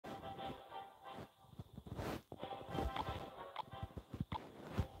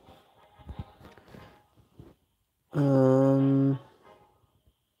Um,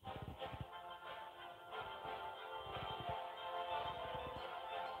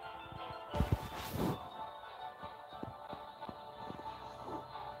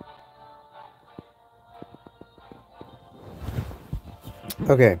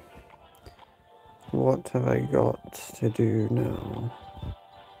 okay. What have I got to do now?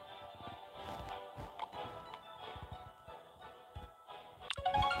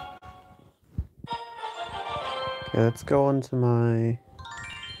 Okay, let's go on to my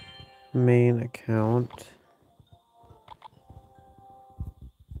main account.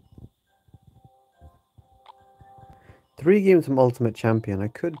 Three games from Ultimate Champion. I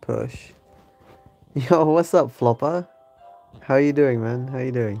could push. Yo, what's up, Flopper? How you doing, man? How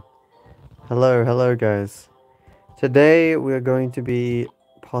you doing? Hello, guys. Today we're going to be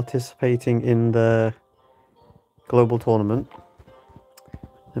participating in the global tournament.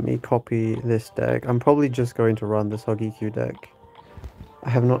 Let me copy this deck. I'm probably just going to run this Huggy Q deck. I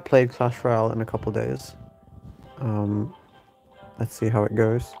have not played Clash Royale in a couple days. Let's see how it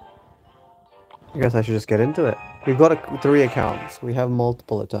goes. I guess I should just get into it. We've got 3 accounts. We have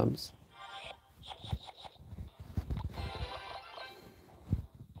multiple attempts.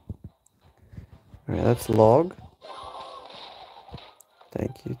 Alright, let's log.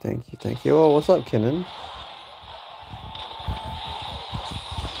 Thank you. Oh, what's up, Kinnan?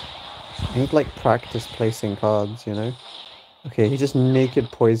 I need, like, practice placing cards, you know? Okay, he just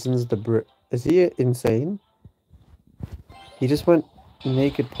naked poisons the bridge. Is he insane? He just went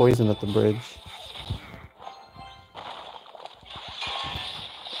naked poison at the bridge.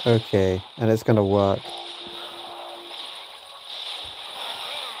 Okay, and it's gonna work.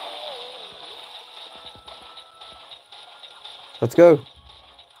 Let's go.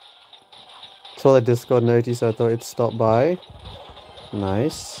 Saw the Discord notice, so I thought it'd stop by.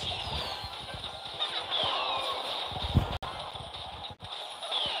 Nice.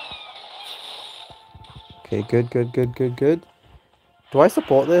 Okay, good. Do I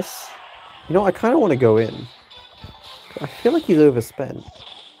support this? You know, I kind of want to go in. I feel like he's overspent.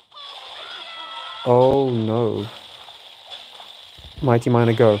 Oh no. Mighty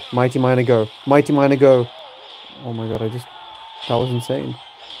Miner go. Mighty Miner go. Mighty Miner go. Oh my god, that was insane.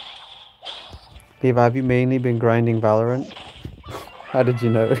 Piva, have you mainly been grinding Valorant? How did you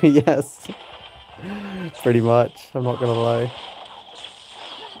know? Yes. Pretty much, I'm not gonna lie.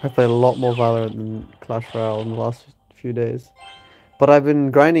 I played a lot more Valorant than Clash Royale in the last few days. But I've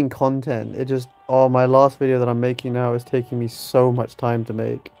been grinding content. Oh, my last video that I'm making now is taking me so much time to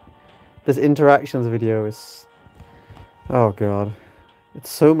make. This interactions video is, oh god.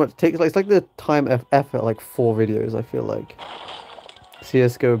 It's so much, it's like the time effort, like 4 videos, I feel like.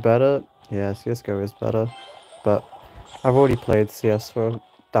 CSGO better? Yeah, CSGO is better. But I've already played CS for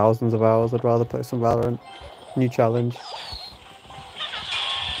thousands of hours. I'd rather play some Valorant. New challenge.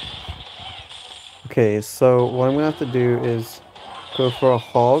 Okay, so what I'm gonna have to do is go for a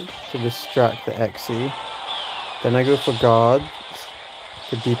hog to distract the Xe. Then I go for guard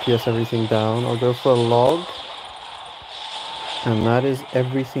to DPS everything down. I'll go for a log. And that is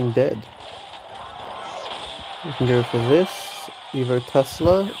everything dead. We can go for this. Evo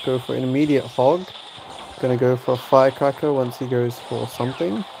Tesla. Go for an immediate hog. Gonna go for a firecracker once he goes for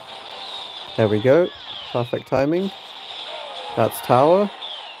something. There we go. Perfect timing. That's tower.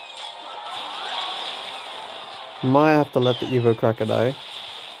 Might have to let the Evo Cracker die.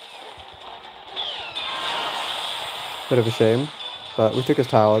 Bit of a shame. But we took his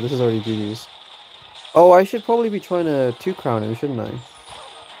tower. This is already GG's. Oh, I should probably be trying to 2-crown him, shouldn't I?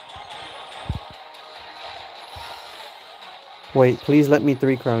 Wait, please let me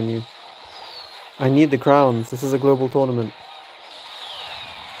 3-crown you. I need the crowns. This is a global tournament.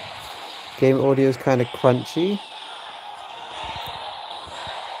 Game audio is kind of crunchy.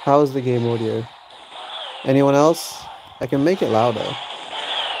 How's the game audio? Anyone else? I can make it louder.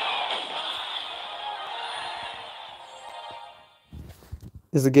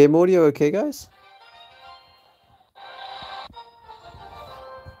 Is the game audio okay, guys?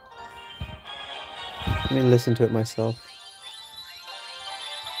 Let me listen to it myself.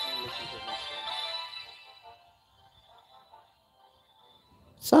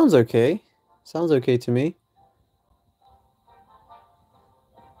 Sounds okay. Sounds okay to me.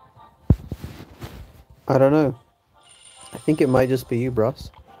 I don't know. I think it might just be you, bros.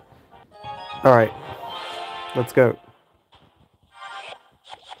 Alright. Let's go.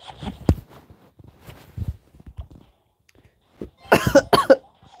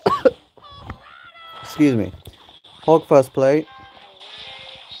 Excuse me. Hog first play.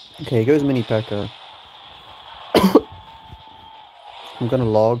 Okay, he goes Mini P.E.K.K.A. I'm gonna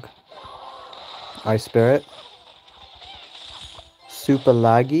log. Ice Spirit. super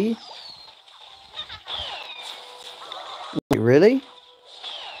laggy. Wait, really?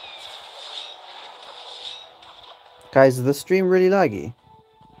 Guys, is the stream really laggy?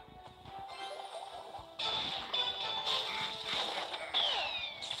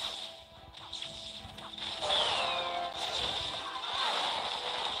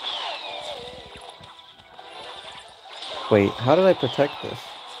 Wait, how did I protect this?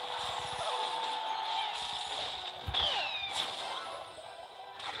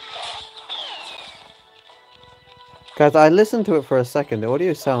 Guys, I listened to it for a second. The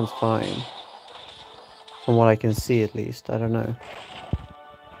audio sounds fine. From what I can see, at least. I don't know.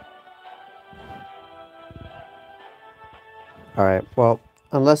 Alright, well,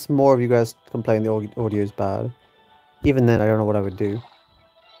 unless more of you guys complain the audio is bad. Even then, I don't know what I would do.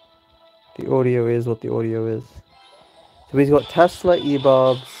 The audio is what the audio is. So we've got Tesla,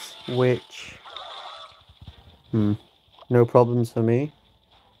 E-Bobs, which... no problems for me.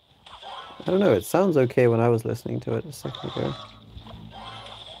 I don't know, it sounds okay when I was listening to it a second ago.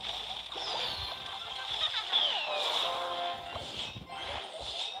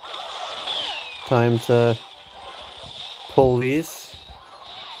 Time to pull these.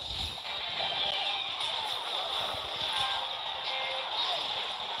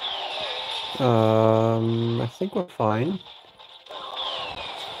 I think we're fine.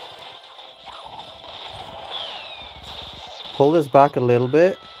 Pull this back a little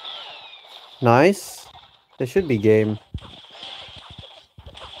bit. Nice. This should be game.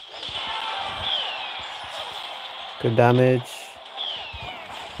 Good damage.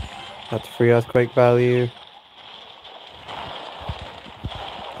 That's free earthquake value.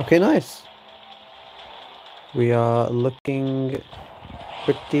 Okay, nice. We are looking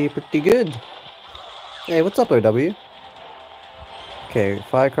pretty good. Hey, what's up, OW? Okay,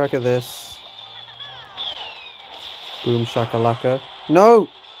 firecracker this. Boom shakalaka. No!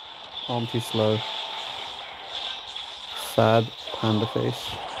 Oh, I'm too slow. Sad panda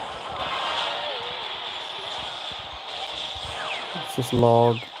face. Let's just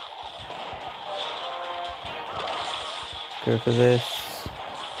log. Go for this.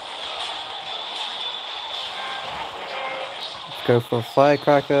 Let's go for a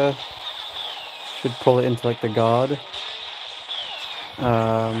firecracker. Should pull it into like the guard.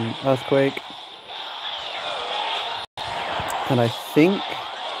 Earthquake. And I think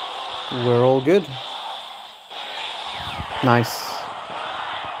we're all good. Nice.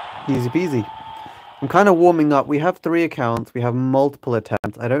 Easy peasy. I'm kind of warming up. We have 3 accounts. We have multiple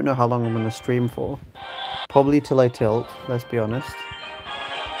attempts. I don't know how long I'm going to stream for. Probably till I tilt, let's be honest.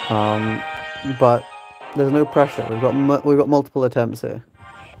 But there's no pressure. We've got multiple attempts here.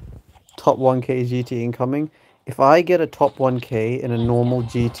 Top 1k GT incoming. If I get a top 1k in a normal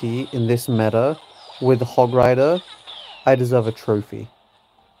GT in this meta with Hog Rider, I deserve a trophy.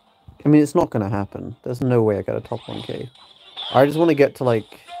 I mean, it's not going to happen. There's no way I get a top 1k. I just want to get to like...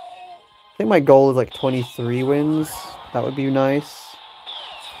 I think my goal is like 23 wins. That would be nice.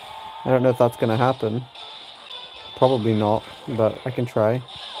 I don't know if that's going to happen. Probably not, but I can try.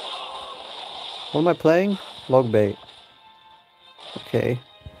 What am I playing? Log bait. Okay.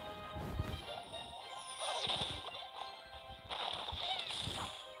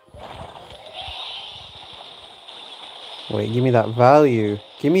 Wait, give me that value.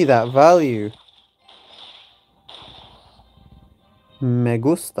 Give me that value. Me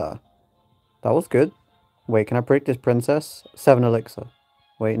gusta. That was good. Wait, can I break this princess? 7 elixir.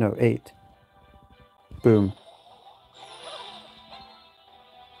 Wait, no, 8. Boom.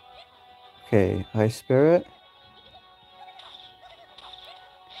 Okay, Ice Spirit.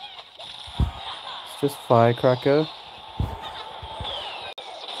 It's just Firecracker.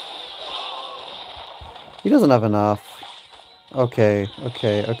 He doesn't have enough. Okay,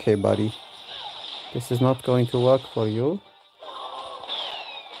 buddy. This is not going to work for you.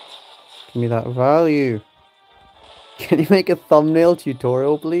 Give me that value. Can you make a thumbnail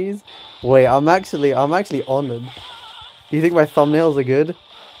tutorial, please? Wait, I'm actually honored. Do you think my thumbnails are good?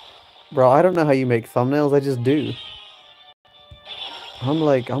 Bro, I don't know how you make thumbnails, I just do. I'm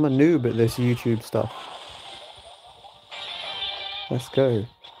a noob at this YouTube stuff. Let's go.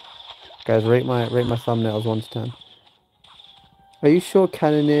 Guys, rate my thumbnails 1 to 10. Are you sure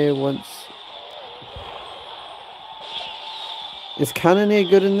Cannoneer wants... Is Cannoneer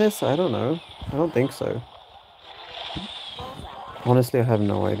good in this? I don't know. I don't think so. Honestly, I have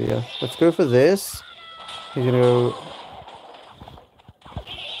no idea. Let's go for this. He's gonna go...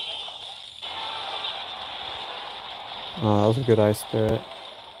 Oh, that was a good Ice Spirit.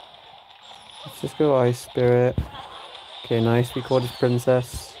 Let's just go Ice Spirit. Okay, nice. We caught his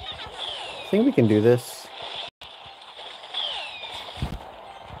princess. I think we can do this.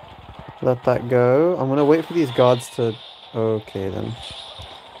 Let that go. I'm gonna wait for these guards to... Okay, then.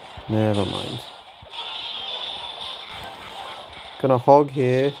 Never mind. Gonna hog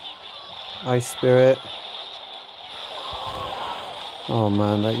here. Ice Spirit. Oh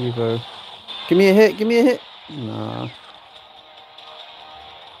man, that Evo. Give me a hit, give me a hit! Nah.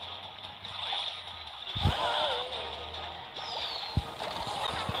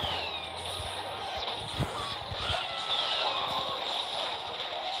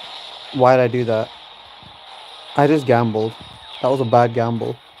 Why'd I do that? I just gambled. That was a bad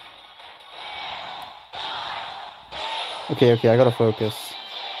gamble. Okay, okay, I gotta focus.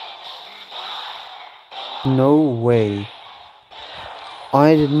 No way.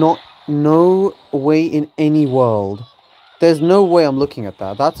 I did not... No way in any world. There's no way I'm looking at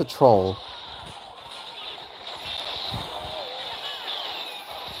that. That's a troll.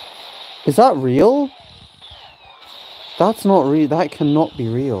 Is that real? That's not real. That cannot be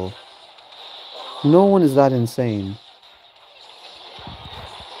real. No one is that insane.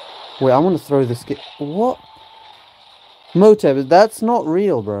 Wait, I want to throw this... What? Moteb, that's not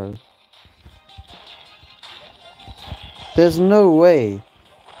real, bro. There's no way.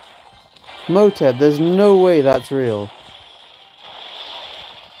 Moteb, there's no way that's real.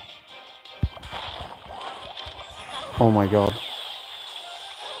 Oh my god.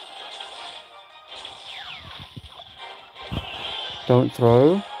 Don't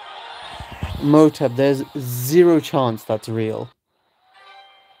throw. Moteb, there's zero chance that's real.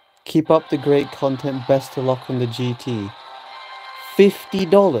 Keep up the great content. Best of luck on the GT.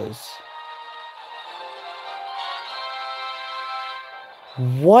 $50.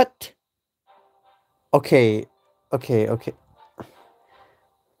 What? Okay. Okay, okay.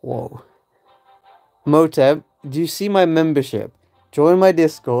 Whoa. Moteb, do you see my membership? Join my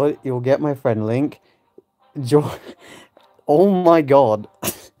Discord. You'll get my friend link. Join. Oh my god.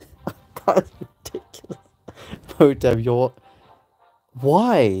 That's ridiculous. Moteb, you're...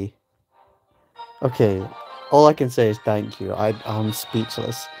 Why? Okay. All I can say is thank you. I'm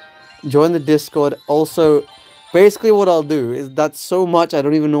speechless. Join the Discord. Also, basically what I'll do is that's so much I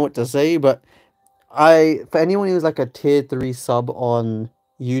don't even know what to say, but for anyone who's like a tier 3 sub on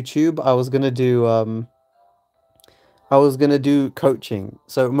YouTube, I was gonna do coaching.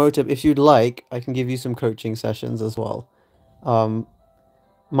 So Motib, if you'd like, I can give you some coaching sessions as well.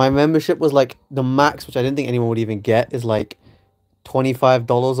 My membership was like the max, which I didn't think anyone would even get, is like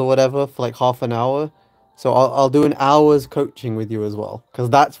 $25 or whatever for like half an hour. So I'll do an hour's coaching with you as well, because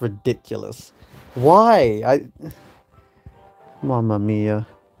that's ridiculous. Why? Mamma mia.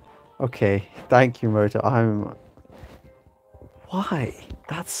 Okay, thank you, Moto. Why?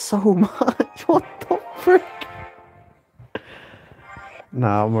 That's so much. What the frick?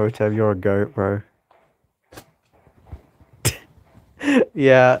 Nah, Moto, you're a goat, bro.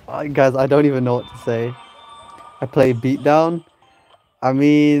 Yeah, guys, I don't even know what to say. I play Beatdown. I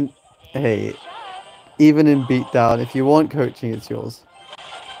mean, hey, even in Beatdown, if you want coaching, it's yours.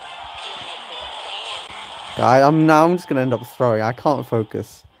 I'm just gonna end up throwing. I can't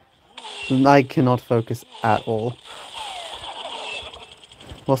focus. I cannot focus at all.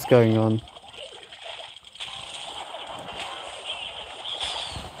 What's going on?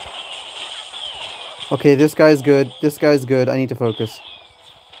 Okay, this guy's good. This guy's good. I need to focus.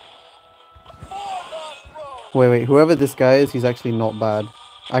 Wait. Whoever this guy is, he's actually not bad.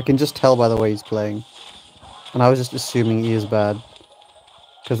 I can just tell by the way he's playing. And I was just assuming he is bad.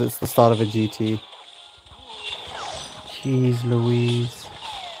 Because it's the start of a GT. Jeez Louise.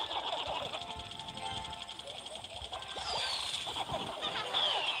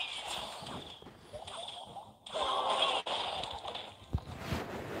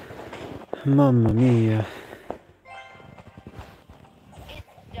 Mamma mia.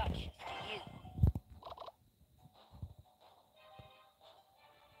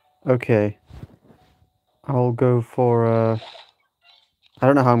 Okay. I'll go for, I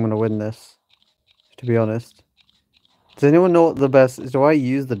don't know how I'm gonna win this, to be honest. Does anyone know what the best is? Do I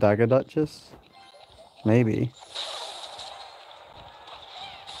use the Dagger Duchess? Maybe.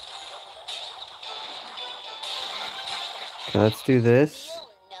 Okay, let's do this.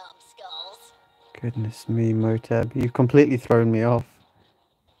 Goodness me, Moteb. You've completely thrown me off.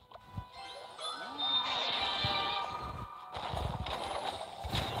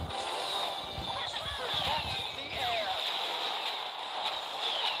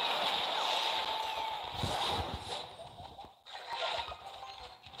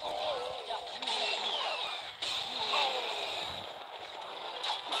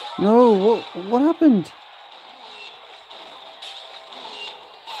 No, what happened?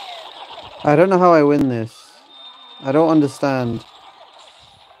 I don't know how I win this. I don't understand.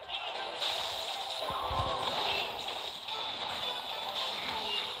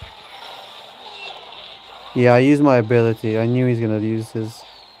 Yeah, I used my ability. I knew he's gonna use his...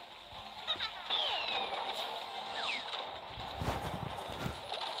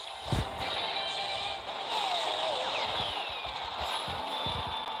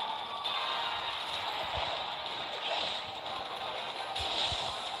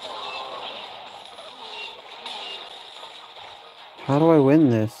 How do I win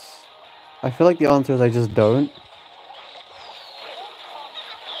this? I feel like the answer is I just don't.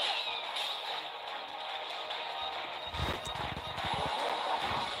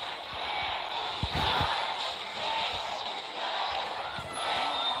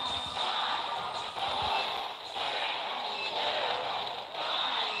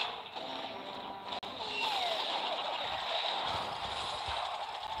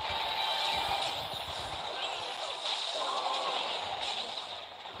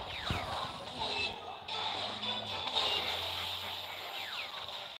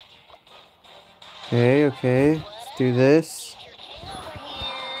 Okay, okay. Let's do this.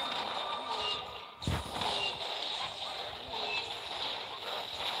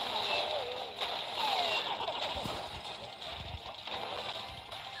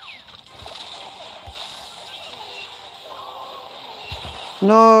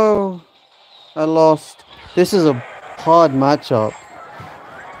 No! I lost. This is a hard matchup.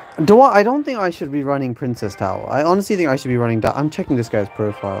 I don't think I should be running Princess Tower. I honestly think I should be running that. I'm checking this guy's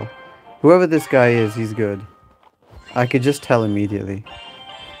profile. Whoever this guy is, he's good. I could just tell immediately.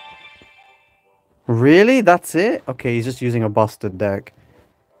 Really? That's it? Okay, he's just using a busted deck.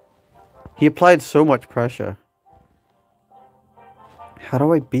 He applied so much pressure. How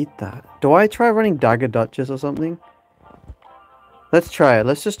do I beat that? Do I try running Dagger Duchess or something? Let's try it.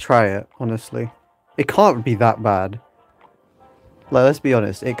 Let's just try it, honestly. It can't be that bad. Like, let's be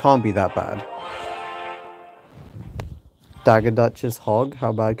honest. It can't be that bad. Dagger Duchess Hog?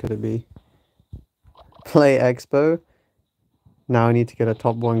 How bad could it be? Play Expo. Now I need to get a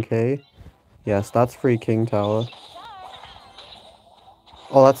top 1k. Yes, that's free King Tower.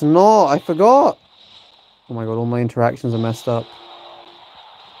 Oh, that's not! I forgot! Oh my god, all my interactions are messed up.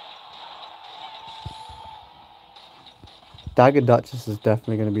 Dagger Duchess is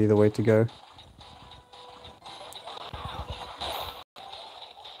definitely going to be the way to go.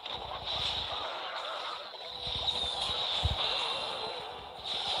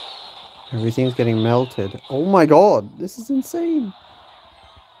 Everything's getting melted. Oh my god, this is insane.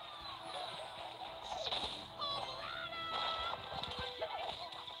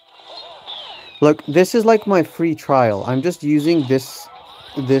 Look, this is like my free trial. I'm just using this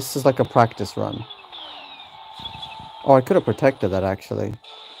as like a practice run. Oh, I could have protected that actually.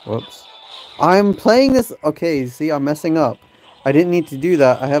 Whoops. I'm playing this... Okay, see, I'm messing up. I didn't need to do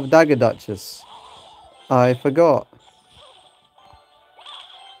that. I have Dagger Duchess. I forgot.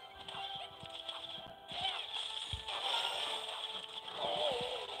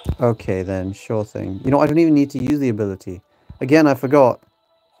 Okay then, sure thing. You know, I don't even need to use the ability. Again, I forgot.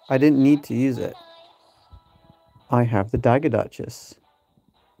 I didn't need to use it. I have the Dagger Duchess.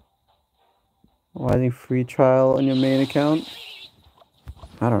 Why is free trial on your main account?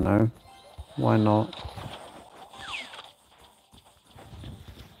 I don't know. Why not?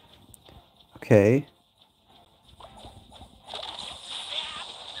 Okay.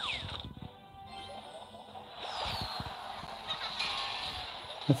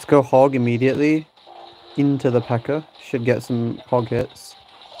 Let's go hog immediately. Into the P.E.K.K.A. Should get some hog hits.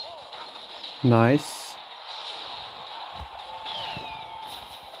 Nice.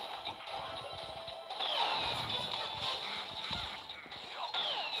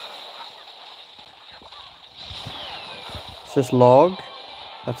 It's just log.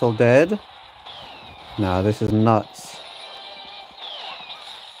 That's all dead. Nah, this is nuts.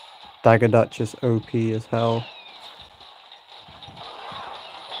 Dagger Duchess OP as hell.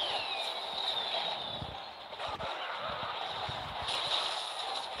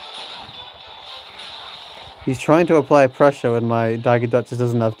 He's trying to apply pressure when my Dagger Duchess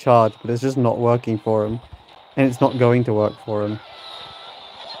doesn't have charge, but it's just not working for him. And it's not going to work for him.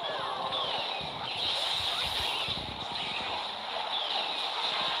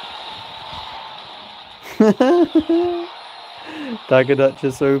 Dagger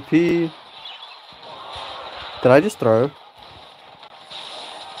Duchess OP. Did I just throw?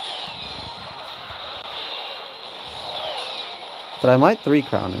 But I might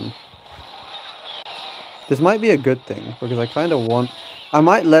 3-crown him. This might be a good thing, because I kind of want... I'm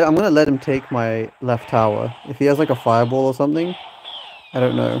gonna let him take my left tower. If he has like a fireball or something. I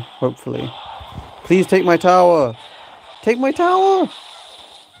don't know. Hopefully. Please take my tower! Take my tower!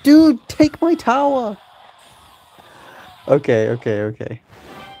 Dude, take my tower! Okay, okay, okay.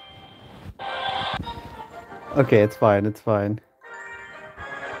 Okay, it's fine, it's fine.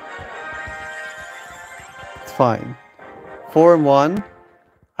 It's fine. 4 and 1.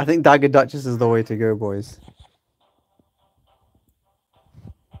 I think Dagger Duchess is the way to go, boys.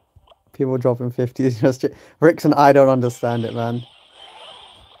 People dropping 50 is just... Rickson, I don't understand it, man.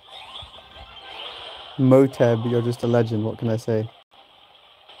 Moteb, you're just a legend, what can I say?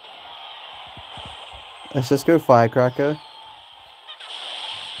 Let's just go Firecracker.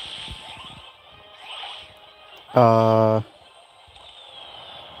 Let's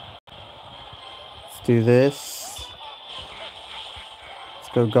do this. Let's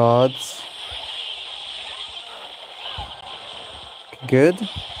go Gods. Good.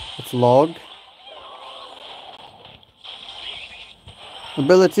 Let's log.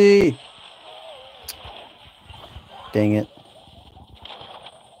 Ability! Dang it.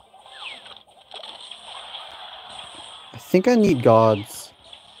 I think I need Gods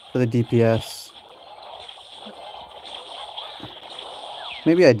for the DPS.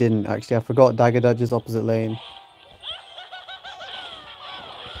 Maybe I didn't, actually. I forgot Dagger Dodge's opposite lane.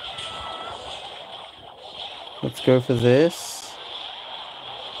 Let's go for this.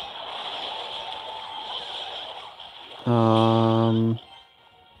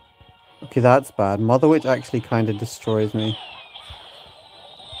 Okay, that's bad. Mother Witch actually kind of destroys me.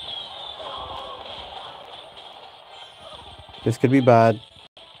 This could be bad.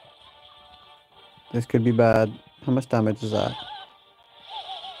 This could be bad. How much damage is that?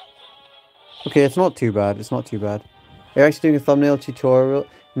 Okay, it's not too bad. It's not too bad. You're actually doing a thumbnail tutorial?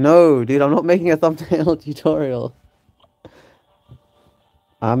 No, dude, I'm not making a thumbnail tutorial.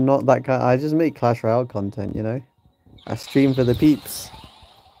 I'm not that kind. I just make Clash Royale content, you know? I stream for the peeps.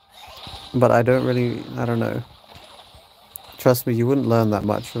 But I don't know. Trust me, you wouldn't learn that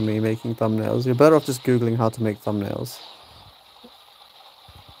much from me making thumbnails. You're better off just Googling how to make thumbnails.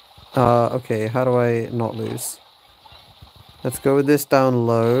 Okay, how do I not lose? Let's go with this down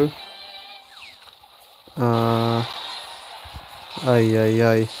low. Ay, ay,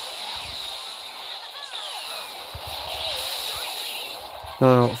 ay.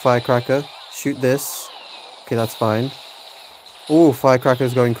 No, Firecracker. Shoot this. Okay, that's fine. Ooh,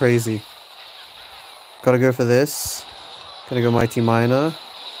 Firecracker's going crazy. Gotta go for this. Gotta go Mighty Miner.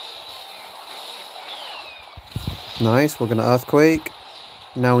 Nice, we're gonna Earthquake.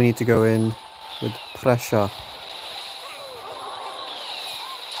 Now we need to go in with pressure.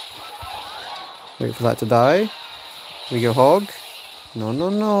 Wait for that to die. We go Hog. No, no,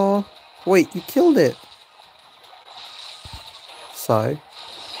 no. Wait, you killed it. Sigh.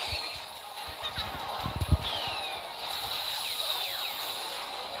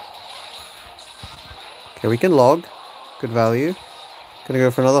 Okay, we can log. Good value. Gonna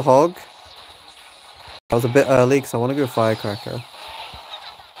go for another Hog. I was a bit early because I want to go Firecracker.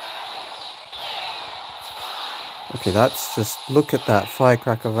 Okay, that's just... Look at that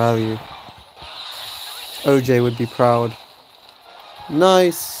Firecracker value. OJ would be proud.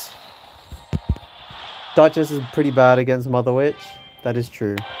 Nice! Duchess is pretty bad against Mother Witch. That is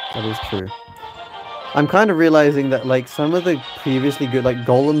true. That is true. I'm kind of realizing that, like, some of the previously good... Like,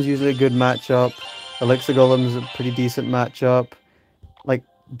 Golem's usually a good matchup. Elixir Golem's a pretty decent matchup. Like,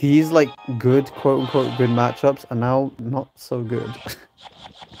 these, like, good, quote-unquote, good matchups are now not so good.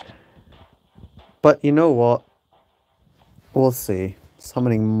 But you know what? We'll see.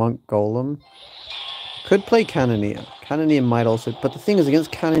 Summoning Monk Golem. Could play Cannoneer. Cannoneer might also... But the thing is,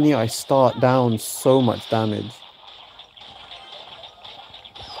 against Cannoneer, I start down so much damage.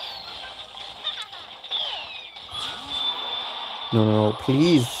 No, no, no.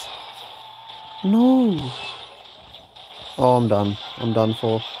 Please. No. Oh, I'm done. I'm done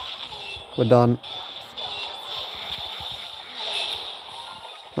for. We're done.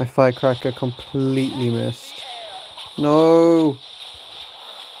 My Firecracker completely missed. No.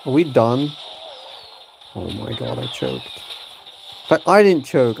 Are we done? Oh my god, I choked. But I didn't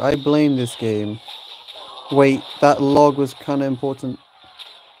choke. I blame this game. Wait, that log was kind of important.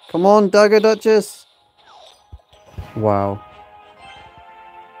 Come on, Dagger Duchess! Wow.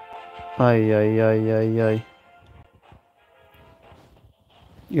 Ay, ay, ay, ay, ay.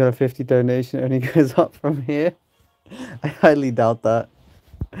 You got a 50 donation, it only goes up from here? I highly doubt that.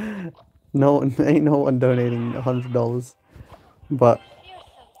 No, ain't no one donating $100. But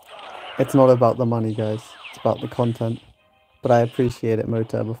it's not about the money, guys. It's about the content. But I appreciate it,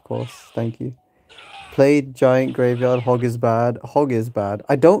 Moteb, of course. Thank you. Played Giant Graveyard. Hog is bad. Hog is bad.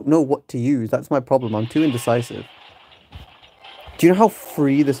 I don't know what to use. That's my problem. I'm too indecisive. Do you know how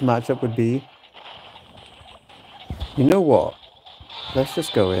free this matchup would be? You know what? Let's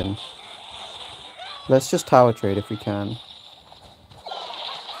just go in. Let's just tower trade if we can.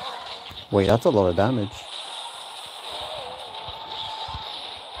 Wait, that's a lot of damage.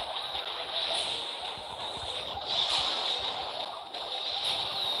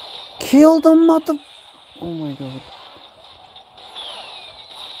 Kill the mother... Oh my god.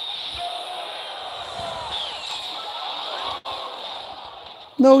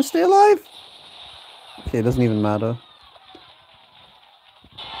 No, stay alive! Okay, it doesn't even matter.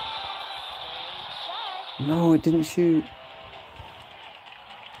 No, it didn't shoot.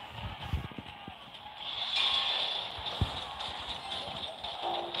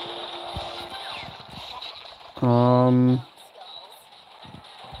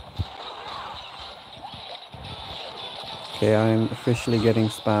 Okay, I'm officially getting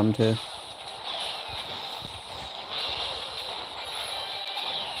spammed here.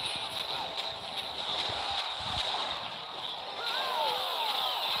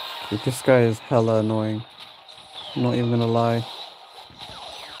 Okay, this guy is hella annoying. I'm not even gonna lie.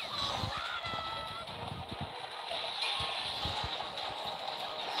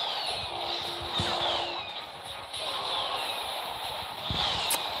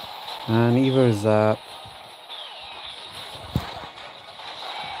 And Evo Zap.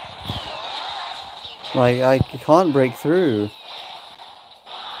 Like, I can't break through.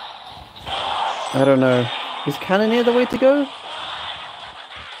 I don't know. Is Cannoneer the way to go?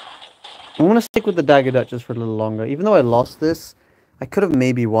 I'm gonna stick with the Dagger Duchess for a little longer. Even though I lost this, I could have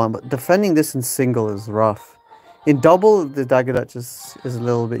maybe won, but defending this in single is rough. In double, the Dagger Duchess is a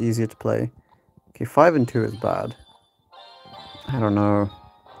little bit easier to play. Okay, 5 and 2 is bad. I don't know.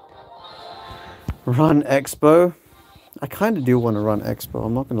 Run Expo. I kind of do want to run Expo,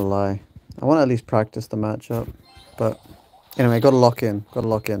 I'm not gonna lie. I want to at least practice the matchup. But anyway, gotta lock in. Gotta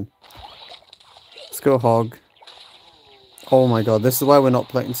lock in. Let's go Hog. Oh my god, this is why we're not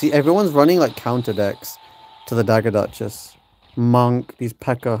playing. See, everyone's running like counter decks to the Dagger Duchess. Monk, these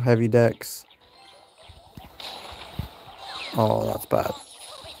P.E.K.K.A heavy decks. Oh, that's bad.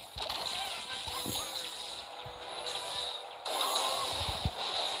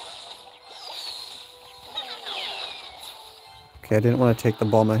 Okay, I didn't want to take the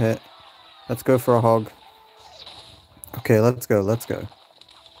bomber hit. Let's go for a Hog. Okay, let's go, let's go.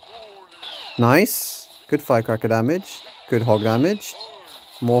 Nice. Good firecracker damage. Good Hog damage.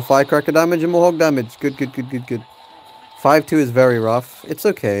 More firecracker damage and more Hog damage. Good, good, good, good, good. 5-2 is very rough. It's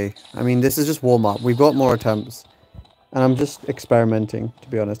okay. I mean, this is just warm-up. We've got more attempts. And I'm just experimenting, to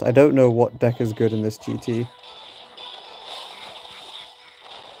be honest. I don't know what deck is good in this GT.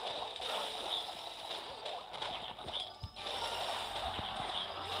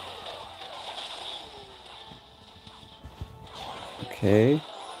 Okay.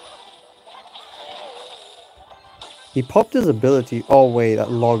 He popped his ability. Oh, wait.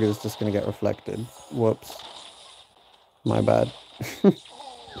 That log is just going to get reflected. Whoops. My bad.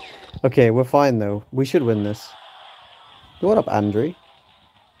 Okay, we're fine, though. We should win this. What up, Andre?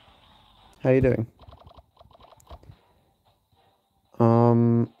 How you doing?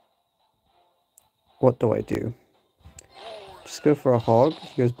 What do I do? Just go for a Hog.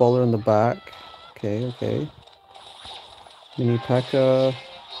 He goes Bowler in the back. Okay, okay. Mini P.E.K.K.A.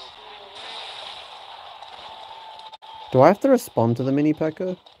 Do I have to respond to the Mini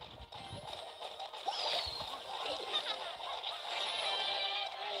P.E.K.K.A?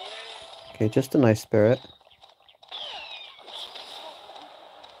 Okay, just a nice spirit.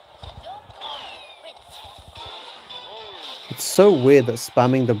 It's so weird that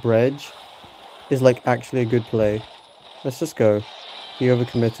spamming the bridge is like actually a good play. Let's just go. He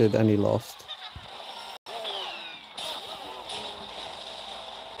overcommitted and he lost.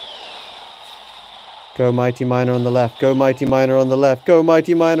 Go Mighty Miner on the left. Go Mighty Miner on the left. Go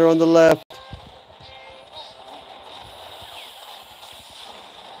Mighty Miner on the left.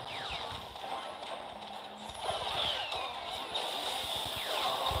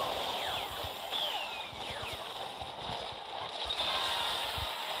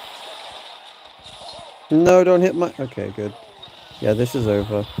 No, don't hit my... Okay, good. Yeah, this is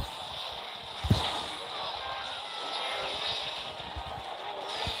over.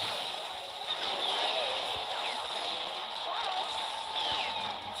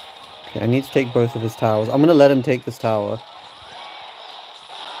 Okay, I need to take both of his towers. I'm gonna let him take this tower.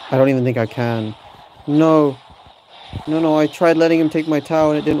 I don't even think I can. No. No, no, I tried letting him take my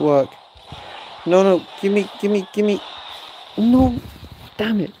tower and it didn't work. No, no, gimme. No,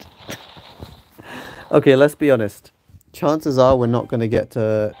 damn it. Okay, let's be honest. Chances are we're not going to get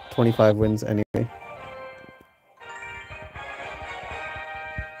to 25 wins anyway.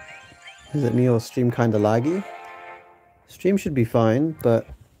 Is it me or stream kind of laggy? Stream should be fine, but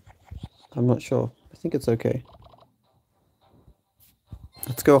I'm not sure. I think it's okay.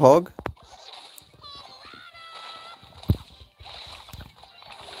 Let's go Hog.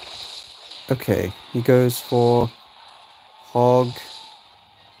 Okay, he goes for Hog.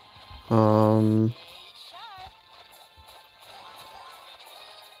 Um,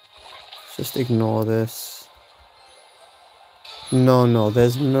 just ignore this. No,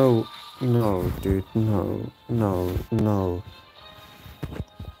 there's no, dude, no.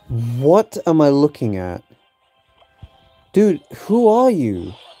 What am I looking at? Dude, who are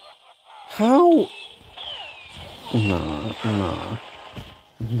you? How? Nah.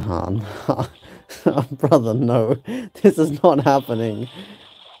 Brother, no. This is not happening.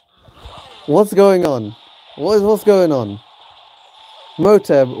 What's going on? What's going on?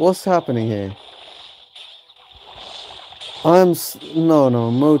 Moteb, what's happening here? No,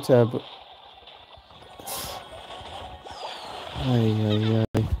 Moteb. Ay.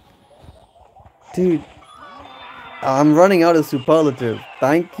 Dude, I'm running out of superlative.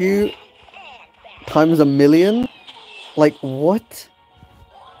 Thank you. Times a million? Like, what?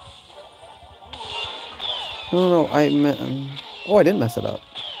 No, I oh, I didn't mess it up.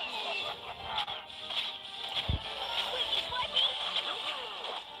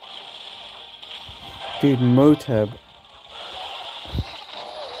 Dude, Moteb.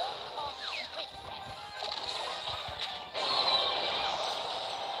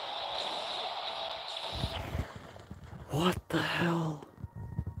 What the hell?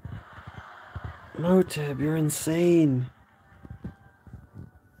 Moteb, you're insane.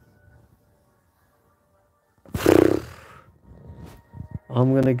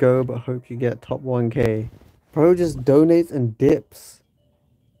 I'm gonna go, but hope you get top 1K. Bro just donates and dips.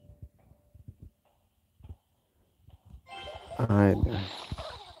 I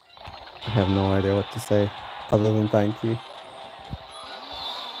have no idea what to say other than thank you.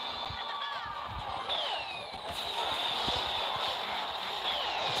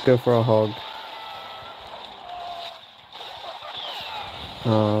 Let's go for a hog.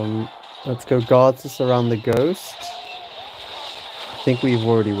 Let's go guards to surround the ghost. I think we've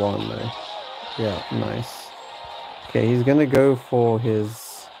already won though. Yeah, nice. Okay, he's gonna go for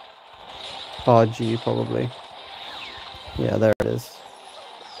his RG probably. Yeah, there it is.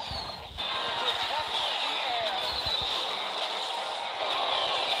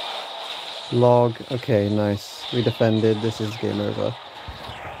 Log. Okay, nice. We defended. This is game over.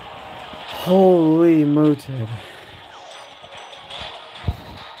 Holy motive.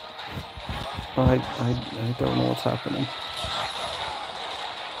 I don't know what's happening.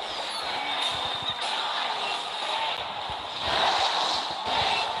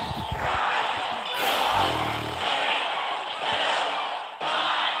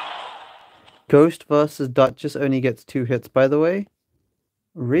 Ghost versus Duchess only gets 2 hits, by the way.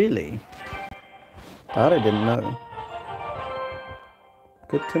 Really? That I didn't know.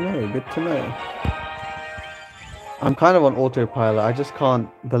 Good to know. I'm kind of on autopilot. I just can't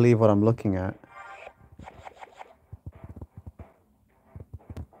believe what I'm looking at.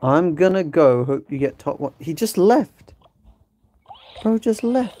 I'm gonna go. Hope you get top 1. He just left. Bro just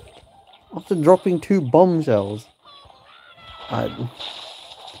left. After dropping 2 bombshells. I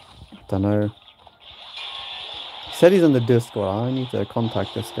don't know. He said he's on the Discord. I need to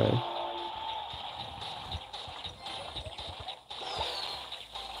contact this guy.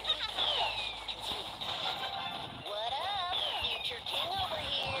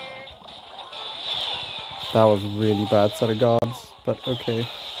 That was really bad set of guards, but okay.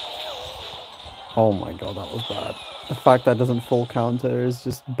 Oh my god, that was bad. The fact that doesn't full counter is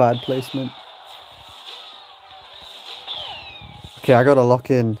just bad placement. Okay, I gotta lock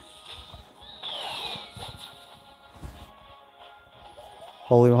in.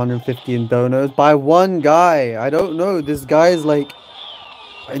 Holy 150 in donos by one guy. I don't know. This guy's like,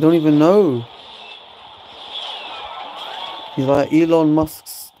 I don't even know. He's like Elon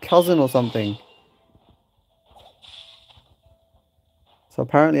Musk's cousin or something. So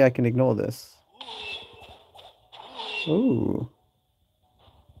apparently I can ignore this. Ooh.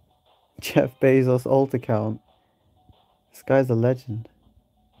 Jeff Bezos alt account. This guy's a legend.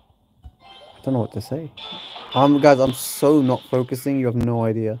 I don't know what to say. Guys, I'm so not focusing. You have no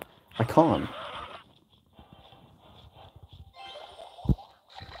idea. I can't.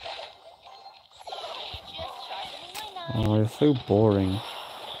 Oh, you're so boring.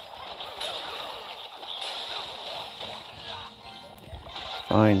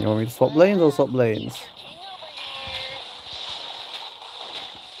 Fine, you want me to swap lanes? I'll swap lanes.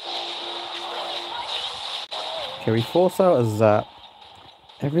 Okay, we force out a zap.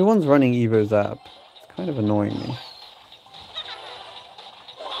 Everyone's running Evo zap. It's kind of annoying me.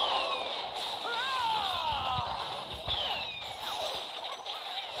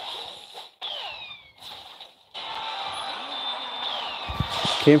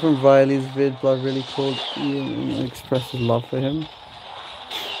 Came from Viley's vid, Blood really called Ian and expressed his love for him.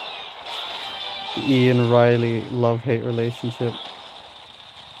 The Ian Riley love-hate relationship.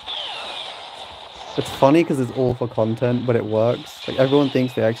 It's funny because it's all for content, but it works. Like, everyone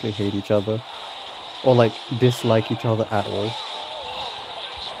thinks they actually hate each other. Or, like, dislike each other at all.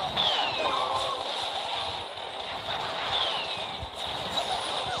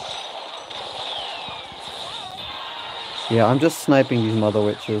 Yeah, I'm just sniping these mother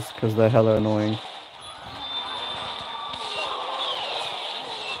witches because they're hella annoying.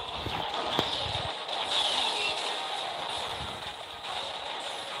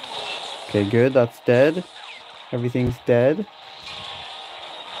 Okay, good. That's dead. Everything's dead.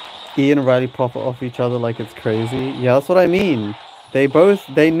 Ian and Riley profit off each other like it's crazy. Yeah, that's what I mean. They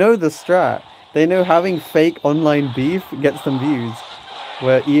know the strat. They know having fake online beef gets them views.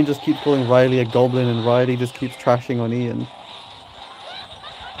 Where Ian just keeps calling Riley a goblin and Riley just keeps trashing on Ian.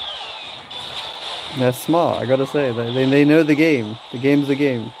 They're smart, I gotta say. They know the game. The game's the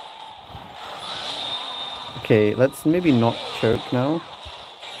game. Okay, let's maybe not choke now.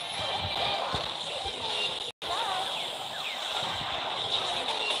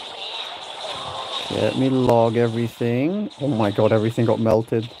 Okay, let me log everything. Oh my god, everything got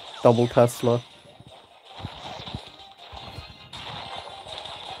melted. Double Tesla.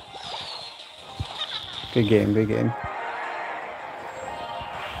 Good game, good game.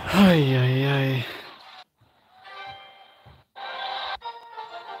 Ay, ay, ay.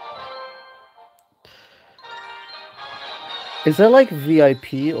 Is there like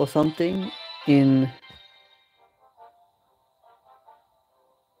VIP or something in...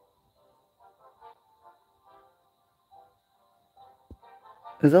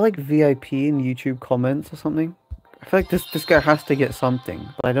 Is there like VIP in YouTube comments or something? I feel like this guy has to get something,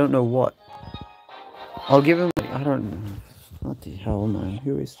 but I don't know what. I'll give him... I don't know. What the hell, man?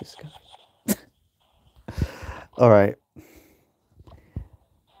 Who is this guy? Alright.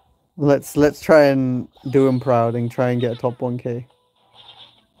 Let's try and do him proud and try and get a top 1k.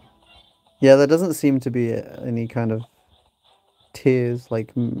 Yeah, there doesn't seem to be any kind of tiers,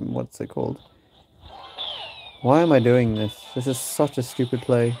 like, what's it called? Why am I doing this? This is such a stupid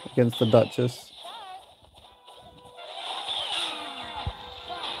play against the Duchess.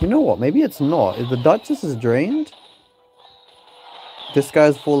 You know what? Maybe it's not. If the Duchess is drained, this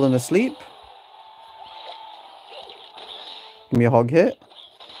guy's fallen asleep. Give me a hog hit.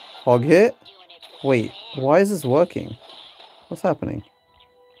 Hog hit. Wait, why is this working? What's happening?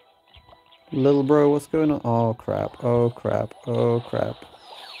 Little bro, what's going on? Oh crap, oh crap, oh crap.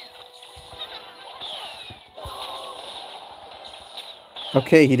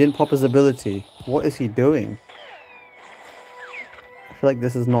 Okay, he didn't pop his ability. What is he doing? I feel like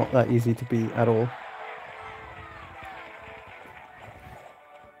this is not that easy to beat at all.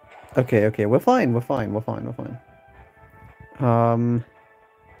 Okay, okay, we're fine, we're fine, we're fine, we're fine.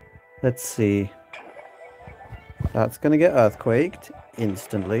 Let's see. That's gonna get earthquaked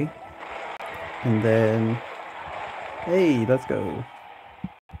instantly. And then... Hey, let's go.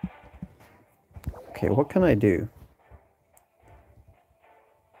 Okay, what can I do?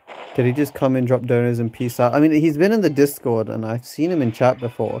 Did he just come in, drop donors, and peace out? I mean, he's been in the Discord, and I've seen him in chat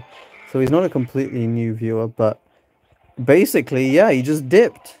before. So he's not a completely new viewer, but... Basically, yeah, he just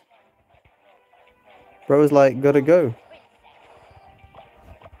dipped. Bro's like, gotta go.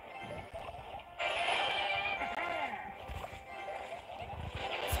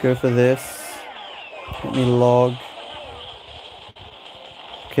 Let's go for this. Let me log.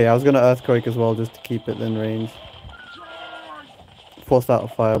 Okay, I was gonna Earthquake as well, just to keep it in range. Forced out a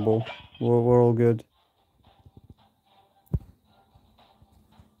Fireball. We're all good.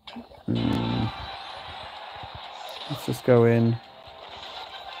 Let's just go in.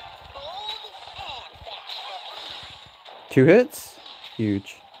 2 hits?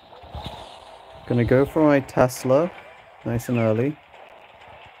 Huge. Gonna go for my Tesla. Nice and early.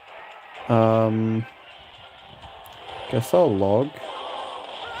 Guess I'll log.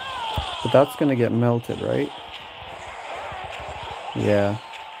 But that's gonna get melted, right? Yeah.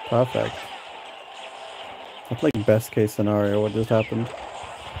 Perfect. That's like best case scenario what just happened.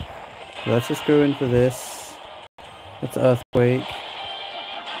 Let's just go in for this. Let's Earthquake.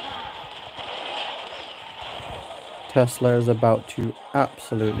 Tesla is about to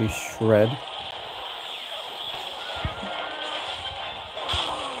absolutely shred.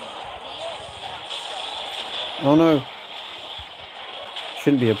 Oh no.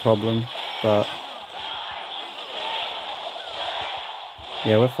 Shouldn't be a problem, but...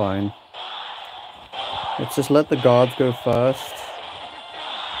 Yeah, we're fine. Let's just let the guards go first.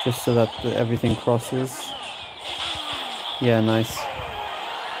 Just so that everything crosses. Yeah, nice.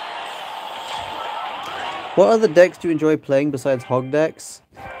 What other decks do you enjoy playing besides hog decks?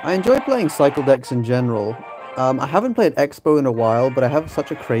 I enjoy playing cycle decks in general. I haven't played Expo in a while, but I have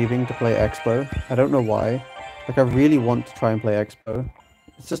such a craving to play Expo. I don't know why. Like, I really want to try and play Expo.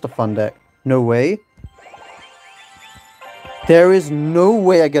 It's just a fun deck. No way. There is no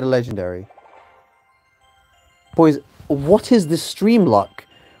way I get a legendary. Boys, what is this stream luck?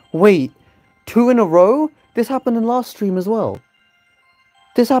 Wait, 2 in a row? This happened in last stream as well.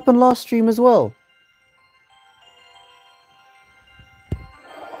 This happened last stream as well.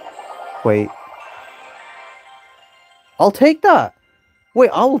 Wait. I'll take that. Wait,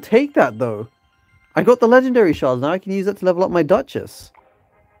 I will take that though. I got the legendary shards. Now I can use that to level up my Duchess.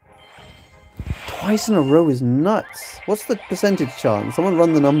 Twice in a row is nuts. What's the percentage chance? Someone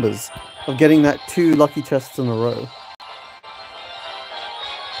run the numbers of getting that 2 lucky chests in a row.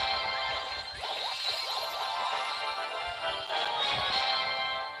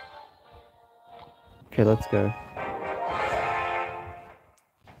 Okay, let's go.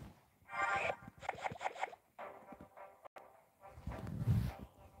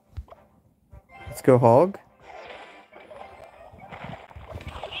 Let's go hog.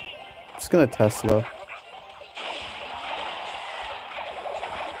 Just gonna Tesla.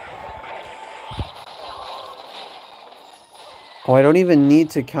 Oh, I don't even need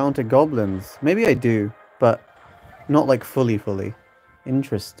to counter goblins. Maybe I do, but not like fully.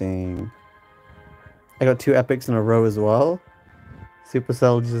 Interesting. I got 2 epics in a row as well.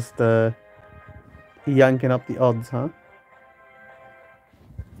 Supercell just yanking up the odds, huh?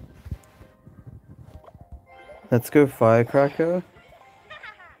 Let's go Firecracker.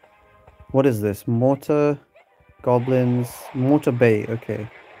 What is this? Mortar, goblins, mortar bait. Okay,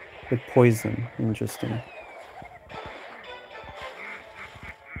 with poison. Interesting.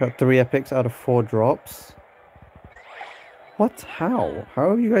 Got 3 epics out of 4 drops. What? How? How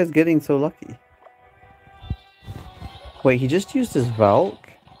are you guys getting so lucky? Wait, he just used his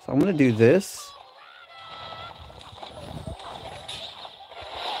Valk. So I'm gonna do this.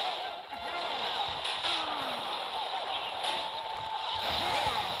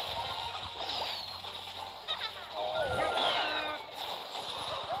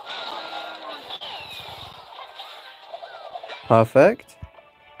 Perfect.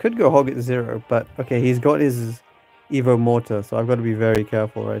 Could go hog at 0, but okay, he's got his Evo Mortar, so I've got to be very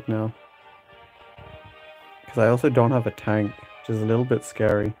careful right now. Because I also don't have a tank, which is a little bit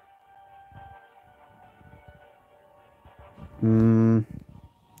scary.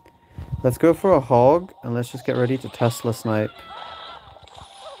 Let's go for a hog, and let's just get ready to Tesla snipe.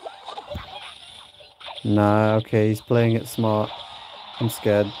 Nah, okay, he's playing it smart. I'm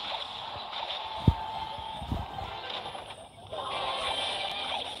scared.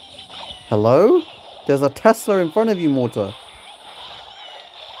 Hello? There's a Tesla in front of you, Mortar.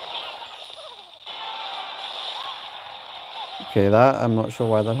 Okay, I'm not sure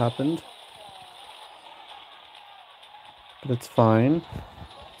why that happened. But it's fine.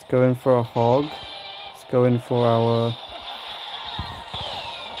 Let's go in for a hog. Let's go in for our...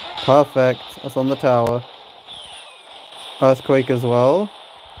 Perfect. That's on the tower. Earthquake as well.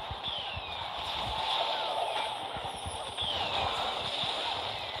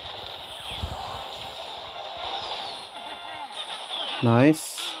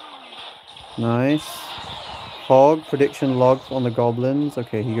 Nice. Nice. Hog, prediction log on the goblins.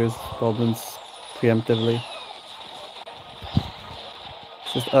 Okay, he goes goblins preemptively.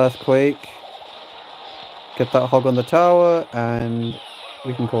 Just earthquake. Get that hog on the tower, and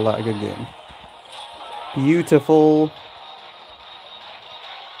we can call that a good game. Beautiful.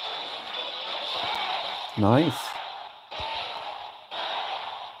 Nice.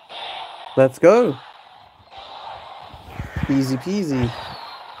 Let's go. Easy peasy.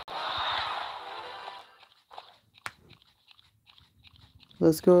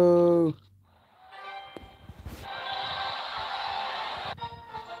 Let's go.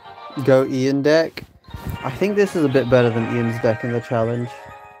 Go Ian deck. I think this is a bit better than Ian's deck in the challenge.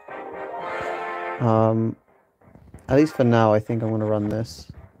 At least for now, I think I'm going to run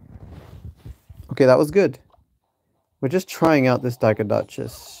this. Okay, that was good. We're just trying out this Dagger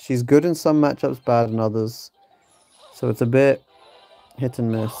Duchess. She's good in some matchups, bad in others. So it's a bit hit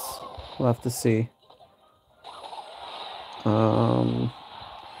and miss. We'll have to see.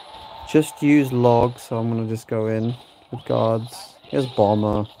 Just use log, so I'm going to just go in with guards. Here's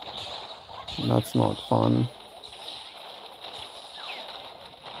Bomber. That's not fun.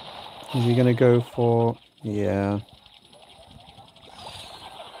 Is he going to go for... Yeah.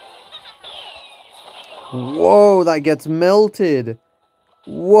 Whoa, that gets melted.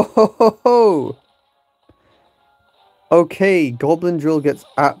 Whoa. Okay, Goblin Drill gets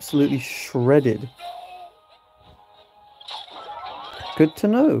absolutely shredded. Good to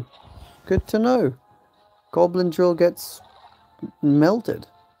know. Good to know. Goblin Drill gets melted.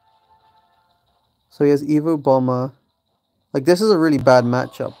 So he has Evo Bomber. Like, this is a really bad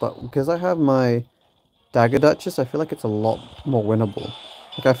matchup, but because I have my Dagger Duchess, I feel like it's a lot more winnable.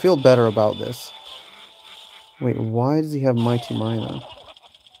 Like, I feel better about this. Wait, why does he have Mighty Miner?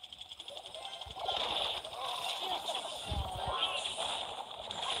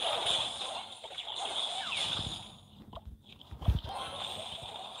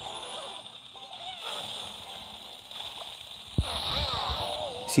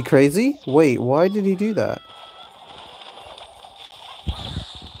 Is he crazy? Wait, why did he do that?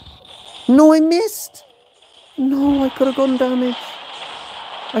 No, I missed! No, I could have gotten damage.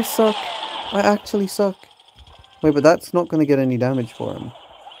 I suck. I actually suck. Wait, but that's not going to get any damage for him.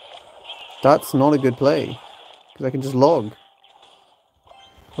 That's not a good play. Because I can just log.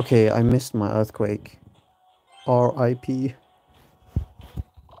 Okay, I missed my Earthquake. R.I.P.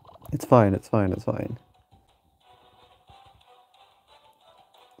 It's fine, it's fine, it's fine.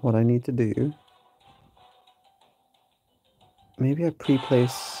 What I need to do... Maybe I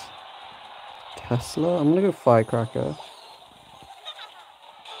pre-place Tesla? I'm gonna go Firecracker.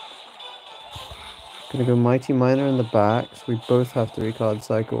 Gonna go Mighty Miner in the back, so we both have 3-card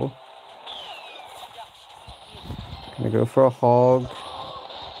cycle. Gonna go for a Hog.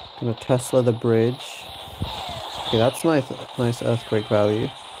 Gonna Tesla the bridge. Okay, that's nice Earthquake value.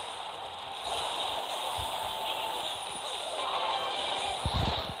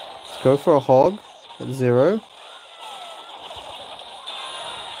 Let's go for a Hog at 0.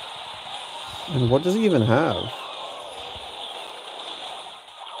 And what does he even have?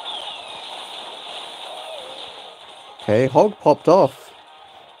 Okay, Hog popped off.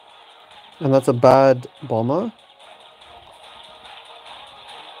 And that's a bad bomber.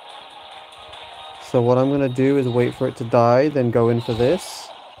 So what I'm going to do is wait for it to die, then go in for this.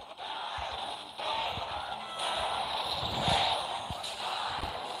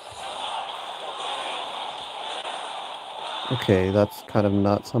 Okay, that's kind of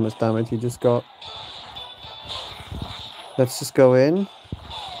nuts how much damage he just got. Let's just go in.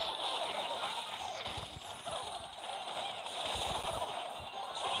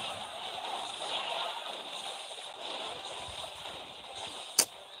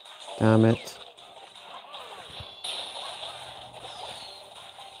 Damn it.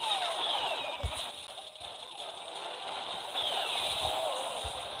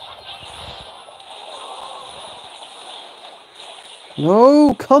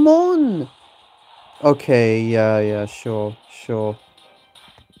 No, come on! Okay, yeah, sure.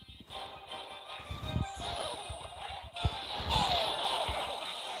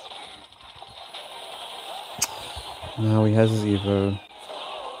 Now he has his Evo.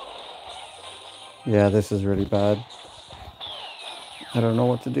 Yeah, this is really bad. I don't know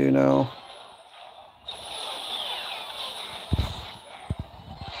what to do now.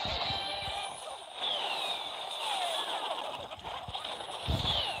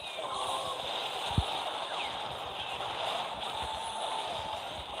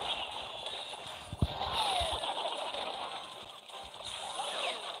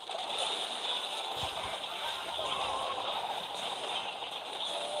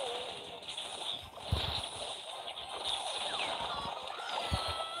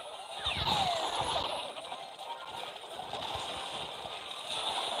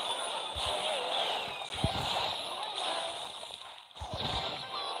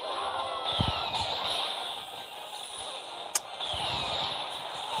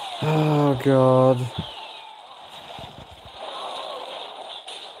 Oh, God.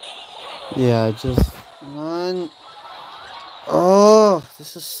 Yeah, just... Man. Oh,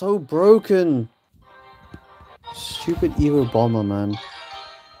 this is so broken. Stupid Evo Bomber, man.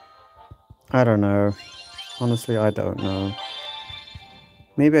 I don't know. Honestly, I don't know.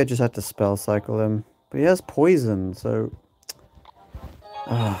 Maybe I just had to spell cycle him. But he has poison, so...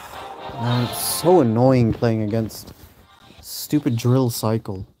 Man, it's so annoying playing against stupid drill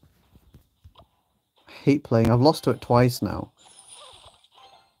cycle. I hate playing. I've lost to it twice now.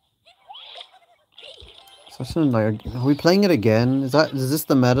 Such an annoying... Are we playing it again? Is this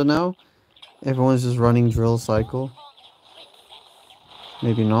the meta now? Everyone's just running drill cycle?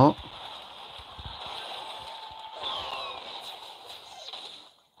 Maybe not.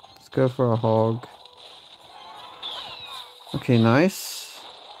 Let's go for a Hog. Okay, nice.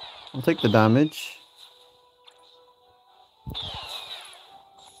 I'll take the damage.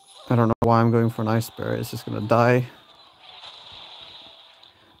 I don't know why I'm going for an Ice Spirit. It's just gonna die.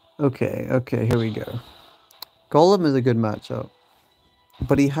 Okay, here we go. Golem is a good matchup.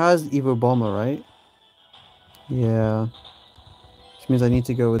 But he has Evo Bomber, right? Yeah. Which means I need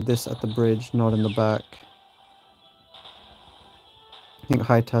to go with this at the bridge, not in the back. I think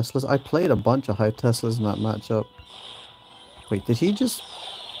high Teslas. I played a bunch of high Teslas in that matchup. Wait, did he just...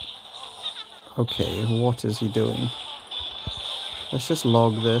 Okay, what is he doing? Let's just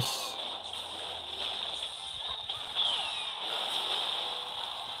log this.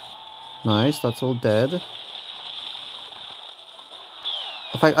 Nice, that's all dead.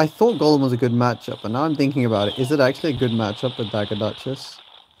 In fact, I thought Golem was a good matchup, but now I'm thinking about it. Is it actually a good matchup with Dagger Duchess?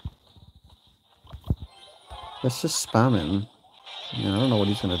 Let's just spam him. Yeah, I don't know what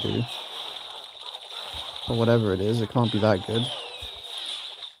he's gonna do. But whatever it is, it can't be that good.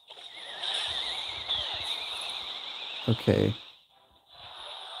 Okay.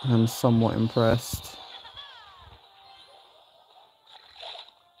 I'm somewhat impressed.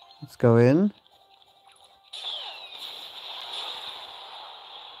 Let's go in.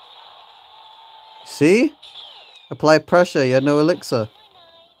 See? Apply pressure, you had no elixir.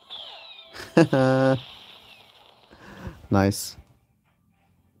 Nice.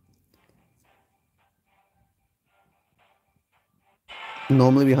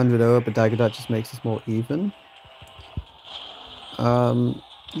 Normally we 100 over, but Dagger Dutch just makes us more even.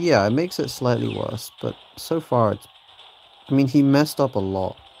 Yeah, it makes it slightly worse, but so far it's... I mean, he messed up a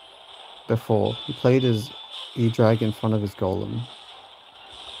lot before. He played his E-Drag in front of his Golem,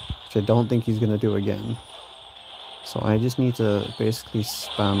 which I don't think he's going to do again. So I just need to basically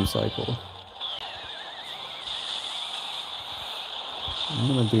spam cycle. I'm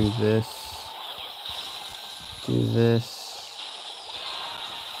going to do this. Do this.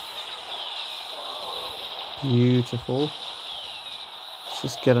 Beautiful. Let's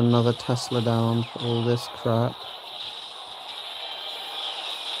just get another Tesla down for all this crap.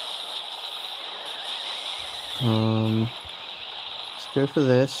 Let's go for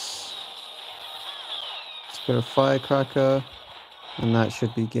this. Let's go Firecracker, and that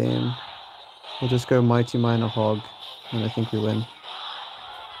should be game. We'll just go Mighty Miner Hog, and I think we win.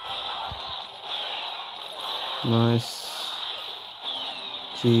 Nice.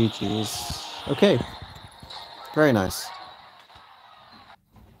 GG's. Okay. Very nice.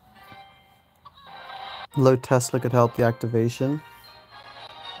 Low Tesla could help the activation.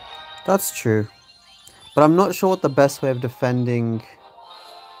 That's true. But I'm not sure what the best way of defending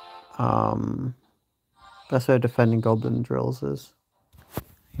goblin drills is.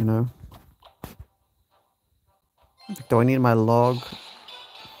 You know? Do I need my log?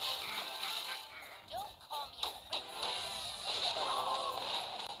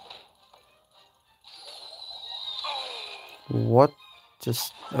 What?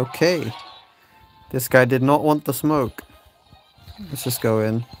 Just... Okay. This guy did not want the smoke. Let's just go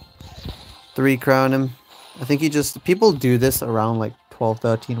in. 3 crown him. I think he just... People do this around like 12,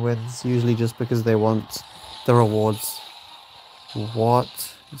 13 wins. Usually just because they want the rewards.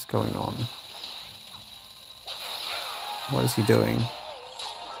 What is going on? What is he doing?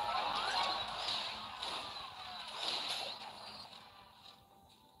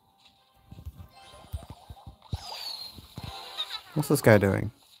 What's this guy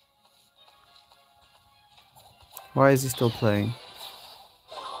doing? Why is he still playing?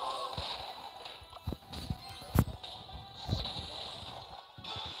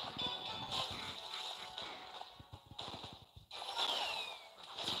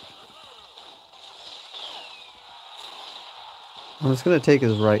 I'm just going to take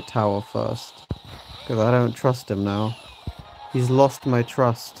his right tower first. Because I don't trust him now. He's lost my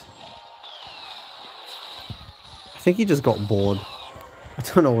trust. I think he just got bored. I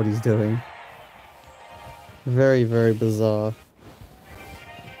don't know what he's doing. Very, very bizarre.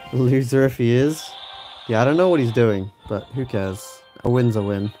 Loser if he is. Yeah, I don't know what he's doing, but who cares? A win's a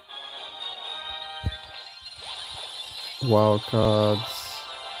win. Wild cards.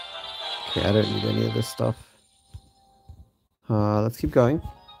 Okay, I don't need any of this stuff. Let's keep going.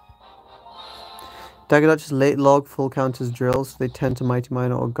 Dagger Duchess late log full counters drills. They tend to Mighty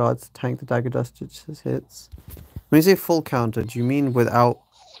Miner or guards to tank the Dagger Duchess hits. When you say full counter, do you mean without,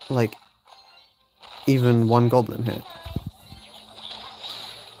 like, even one goblin hit?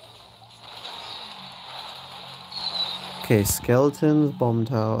 Okay, skeletons, bomb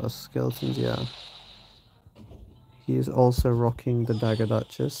tower, skeletons, yeah. He is also rocking the Dagger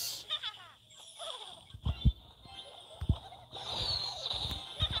Duchess.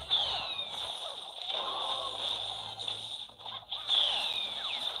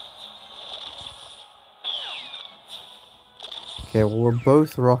 Okay, well, we're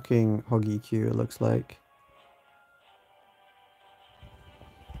both rocking Hog EQ, it looks like.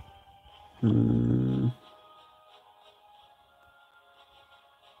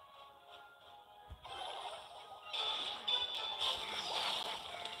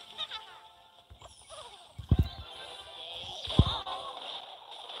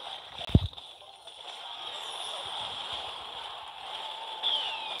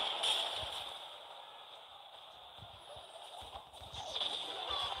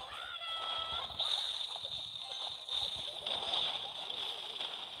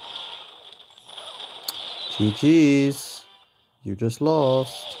 GG's. You just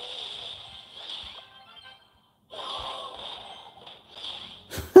lost.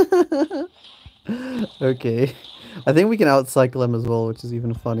 Okay. I think we can outcycle him as well, which is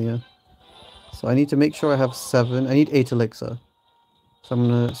even funnier. So I need to make sure I have 7. I need 8 elixir. So I'm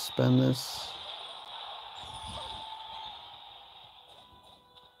gonna spend this.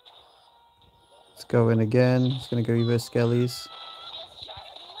 Let's go in again. It's gonna go reverse skellies.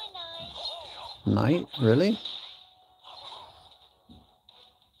 Knight? Really?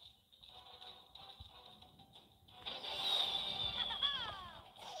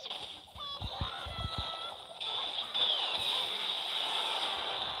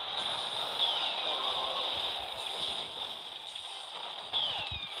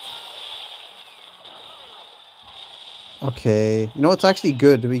 Okay. You know what's actually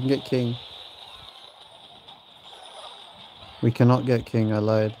good? We can get king. We cannot get king, I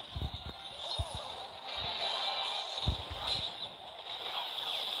lied.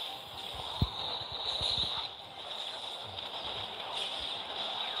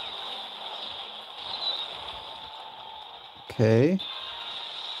 Okay.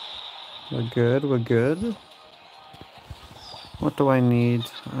 We're good, we're good. What do I need?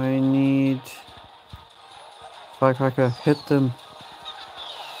 I need... Firecracker, hit them.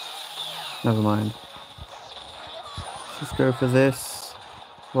 Never mind. Let's go for this.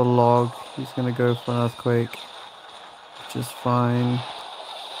 We'll log. He's gonna go for an earthquake. Which is fine.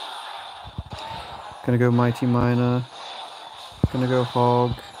 Gonna go mighty miner. Gonna go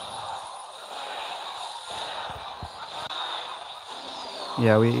hog.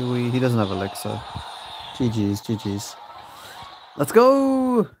 Yeah, he doesn't have elixir. GG's, GG's. Let's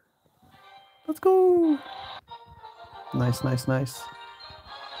go! Let's go! Nice, nice, nice.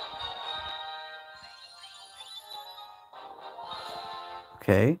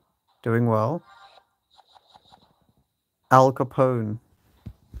 Okay, doing well. Al Capone.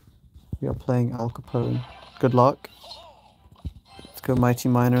 We are playing Al Capone. Good luck. Let's go mighty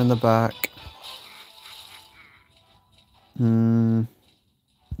miner in the back. Gonna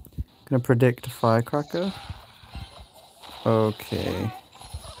predict firecracker. Okay.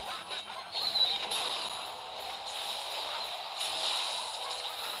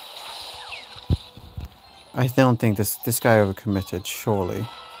 I don't think this guy overcommitted, surely.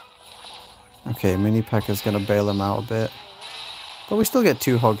 Okay, mini Pekka's gonna bail him out a bit. But we still get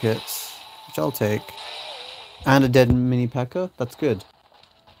 2 hog hits, which I'll take. And a dead mini Pekka? That's good.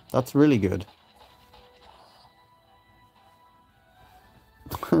 That's really good.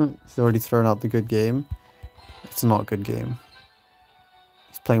 He's already thrown out the good game. It's not a good game.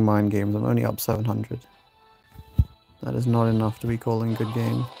 He's playing mind games. I'm only up 700. That is not enough to be calling good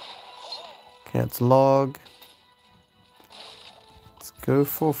game. Okay, let's log. Let's go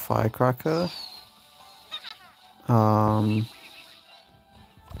for firecracker.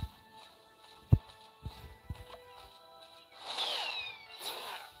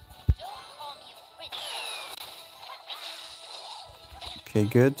 Okay,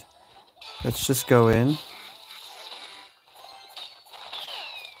 good. Let's just go in.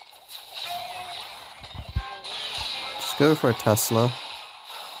 Just go for a Tesla.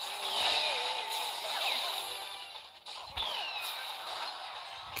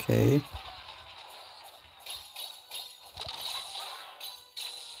 Okay.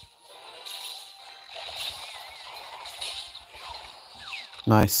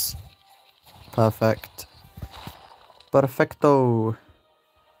 Nice. Perfect. Perfecto.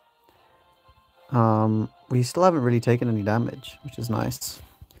 We still haven't really taken any damage, which is nice.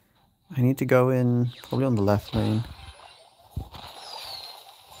 I need to go in probably on the left lane.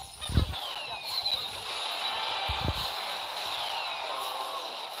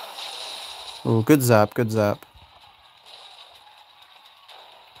 Oh, good zap, good zap.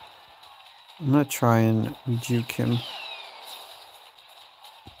 I'm gonna try and juke him.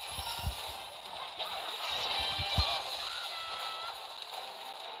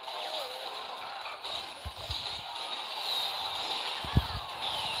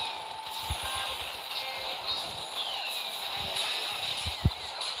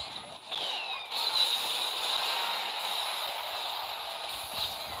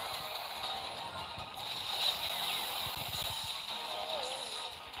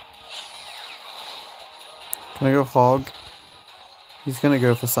 Can I go hog? He's gonna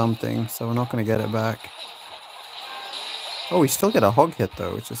go for something, so we're not gonna get it back. Oh, we still get a hog hit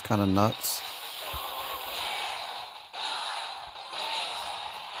though, which is kind of nuts.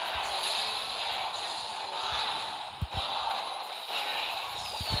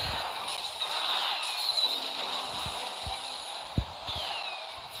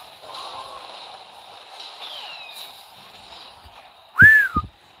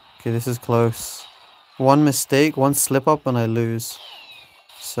 Okay, this is close. One mistake, one slip up, and I lose.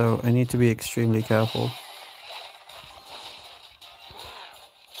 So I need to be extremely careful.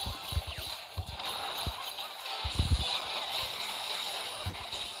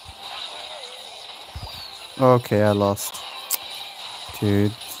 Okay, I lost.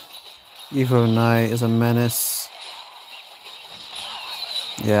 Dude. Evo Knight is a menace.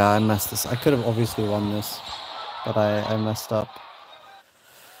 Yeah, I messed this. I could have obviously won this, but I messed up.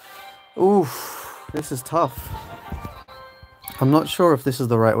 Oof, this is tough. I'm not sure if this is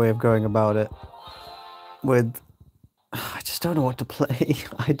the right way of going about it. I just don't know what to play.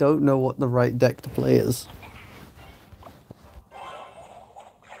 I don't know what the right deck to play is.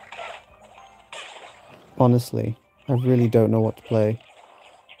 Honestly, I really don't know what to play.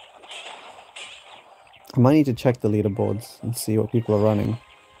 I might need to check the leaderboards and see what people are running.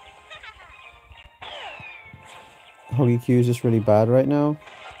 Hoggy Q is just really bad right now.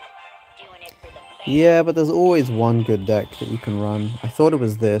 Yeah, but there's always one good deck that you can run. I thought it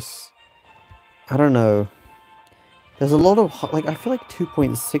was this. I don't know. There's a lot of... Like, I feel like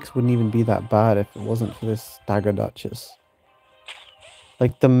 2.6 wouldn't even be that bad if it wasn't for this Dagger Duchess.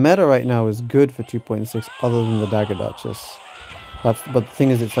 Like, the meta right now is good for 2.6 other than the Dagger Duchess. But the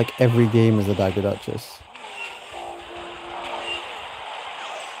thing is, it's like every game is a Dagger Duchess.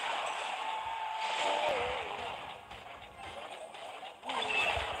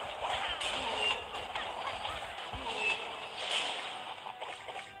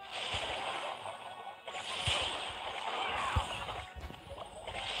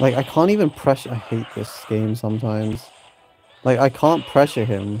 Like, I can't even pressure... I hate this game sometimes. Like, I can't pressure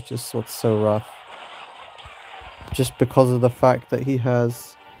him, which is what's so rough. Just because of the fact that he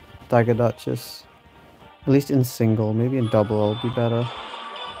has Dagger Duchess. At least in single. Maybe in double I'll be better.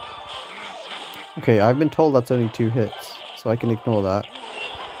 Okay, I've been told that's only 2 hits, so I can ignore that.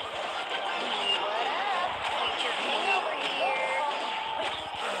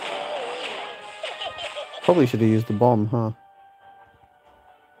 Probably should have used the bomb, huh?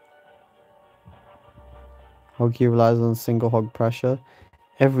 Hog here relies on single hog pressure.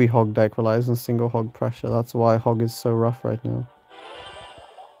 Every hog deck relies on single hog pressure. That's why hog is so rough right now.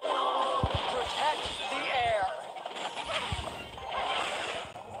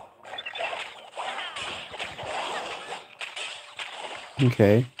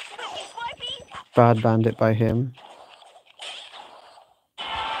 Okay. Bad bandit by him.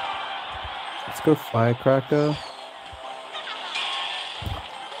 Let's go Firecracker.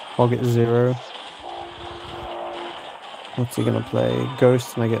 Hog at 0. What's he gonna play?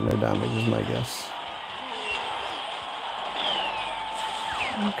 Ghost and I get no damage is my guess.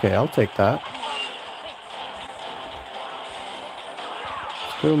 Okay, I'll take that.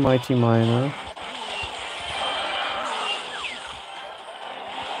 Let's go Mighty Miner.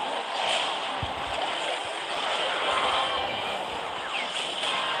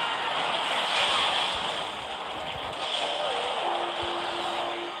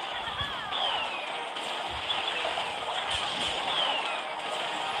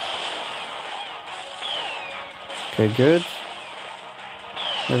 Okay, good.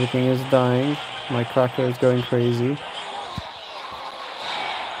 Everything is dying. My cracker is going crazy.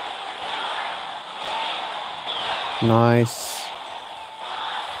 Nice.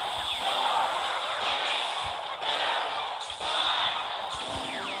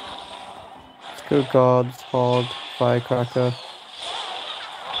 Let's go Gods, Hog, Firecracker.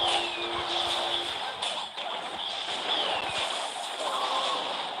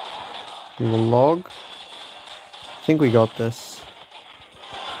 We will log. I think we got this.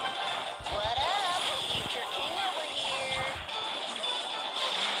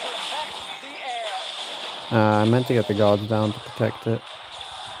 I meant to get the guards down to protect it.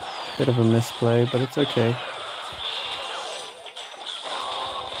 Bit of a misplay, but it's okay.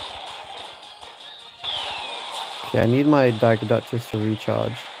 Okay, I need my Dagger Duchess to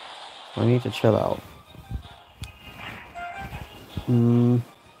recharge. I need to chill out.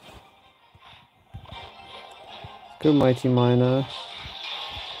 Go Mighty Miner.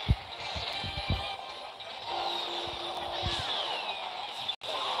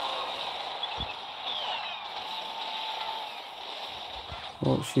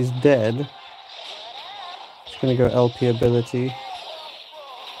 Oh, she's dead. Just gonna go LP ability.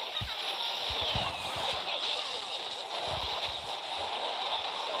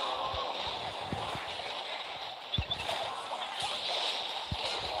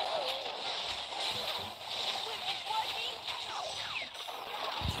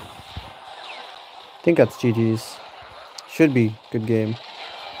 I think that's GG's. Should be. Good game.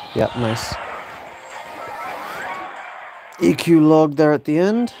 Yeah, nice. EQ log there at the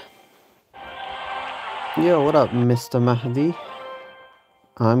end. Yo, what up, Mr. Mahdi?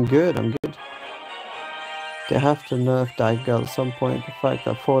 I'm good, I'm good. They have to nerf Dagger at some point. The fact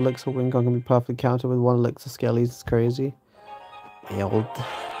that 4 elixir Wingong can be perfectly countered with 1 elixir Skellies is crazy. Yeah, well,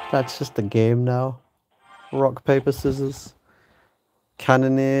 that's just the game now. Rock, paper, scissors.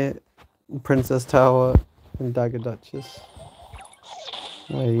 Cannoneer, Princess Tower, and Dagger Duchess.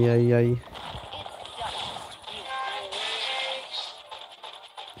 Ay, ay, ay.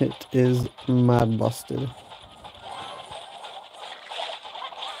 It is mad busted.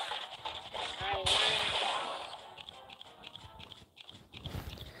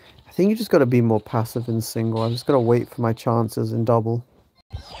 I think you just gotta be more passive in single. I'm just gotta wait for my chances in double.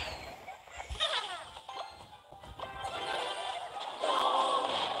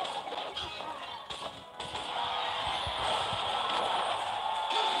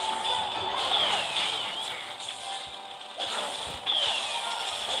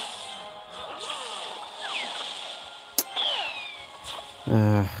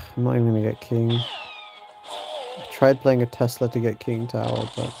 I'm not even gonna get king. I tried playing a Tesla to get king tower,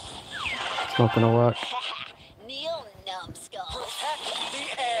 but it's not gonna work. Kneel, numbskull. Protect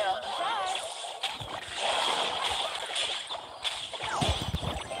the air.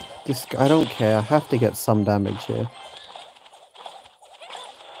 Just, I don't care. I have to get some damage here.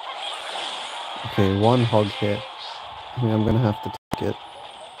 Okay, 1 hog hit. I mean, I'm gonna have to take it.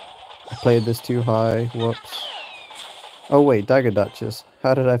 I played this too high. Whoops. Oh wait, Dagger Duchess.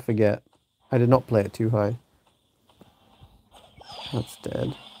 How did I forget? I did not play it too high. That's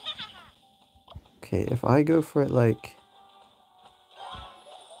dead. Okay, if I go for it like...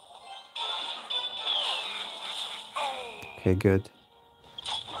 Okay, good.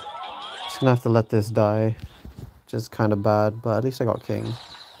 Just gonna have to let this die. Which is kind of bad, but at least I got king.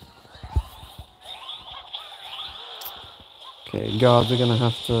 Okay, guards are gonna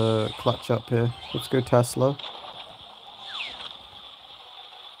have to clutch up here. Let's go Tesla.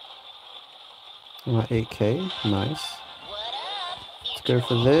 I'm at 8k. Nice. Let's go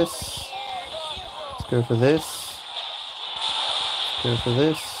for this. Let's go for this. Let's go for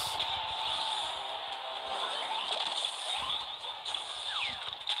this.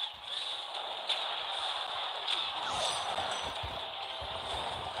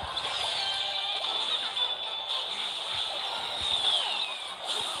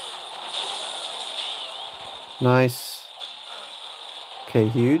 Nice. Okay,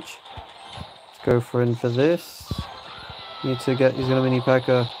 huge. Let's go for this. Need to get, he's gonna mini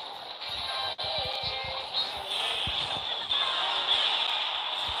P.E.K.K.A.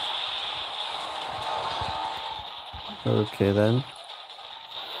 Okay then.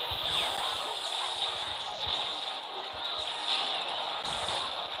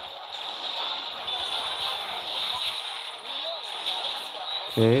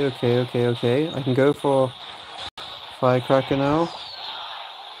 Okay. I can go for Firecracker now.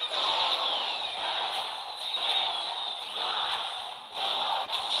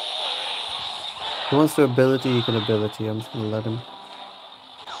 He wants to ability, he can ability. I'm just gonna let him.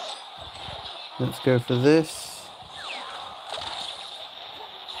 Let's go for this.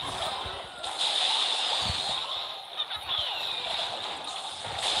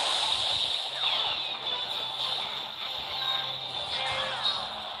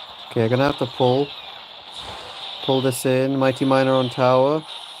 Okay, I'm gonna have to pull this in. Mighty Miner on tower.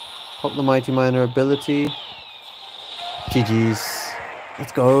 Pop the Mighty Miner ability. GG's.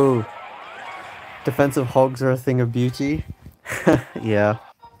 Let's go. Defensive hogs are a thing of beauty. Yeah.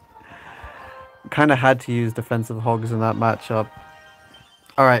 Kind of had to use defensive hogs in that matchup.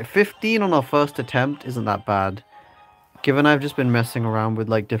 Alright, 15 on our first attempt isn't that bad. Given I've just been messing around with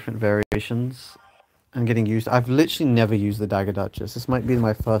like different variations and getting used. I've literally never used the Dagger Duchess. This might be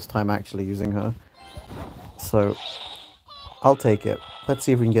my first time actually using her. So, I'll take it. Let's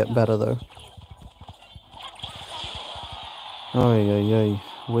see if we can get better though. Oy.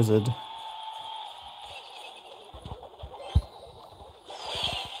 Wizard.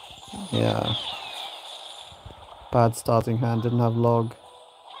 Yeah. Bad starting hand, didn't have log.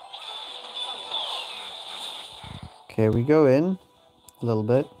 Okay, we go in a little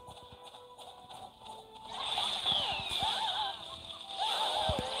bit.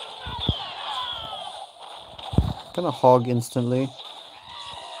 Gonna hog instantly.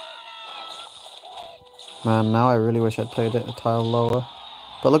 Man, now I really wish I'd played it a tile lower.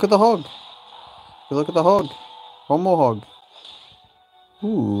 But look at the hog! Look at the hog! One more hog.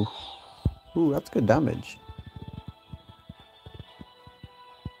 Ooh, that's good damage.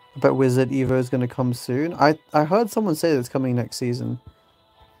 I bet Wizard Evo is gonna come soon. I heard someone say that it's coming next season.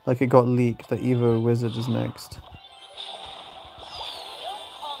 Like it got leaked that Evo Wizard is next.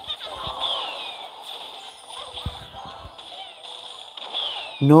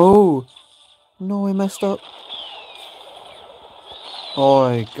 No! No, I messed up. Oh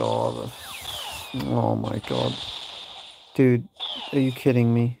my god. Oh my god. Dude, are you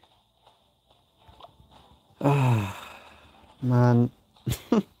kidding me? Ah, man.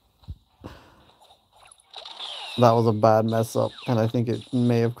 That was a bad mess up, and I think it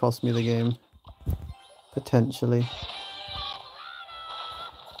may have cost me the game. Potentially.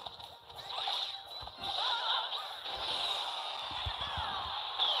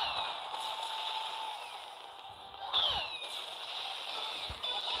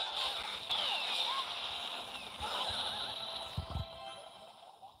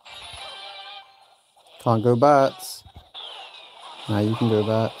 Can't go bats. Now you can go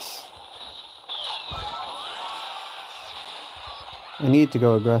bats. I need to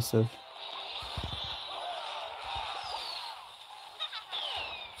go aggressive.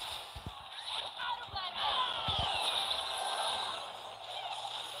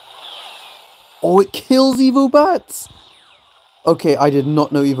 Oh, it kills Evo bats! Okay, I did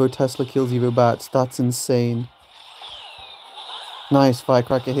not know Evo Tesla kills Evo bats. That's insane. Nice,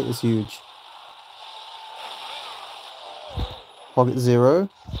 firecracker hit is huge. Hog at 0.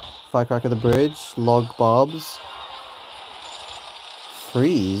 Firecracker the bridge. Log barbs.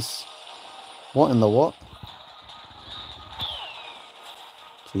 Freeze. What in the what?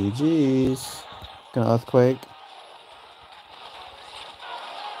 GG's. Gonna earthquake.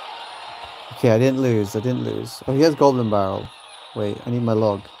 Okay, I didn't lose. Oh, he has Goblin Barrel. Wait, I need my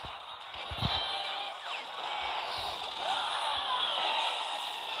log.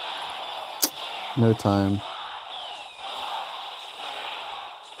 No time.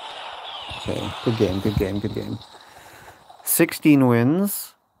 Okay, good game. 16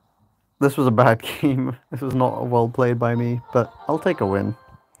 wins. This was a bad game. This was not well played by me, but I'll take a win.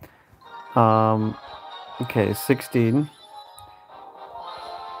 Okay, 16.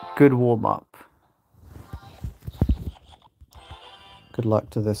 Good warm-up. Good luck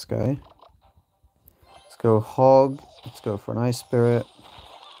to this guy. Let's go hog. Let's go for an ice spirit.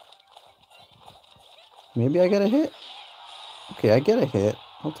 Maybe I get a hit? Okay, I get a hit.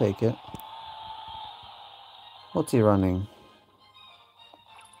 I'll take it. What's he running?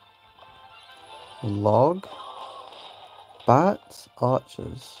 Log? Bats?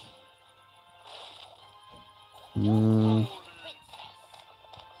 Archers?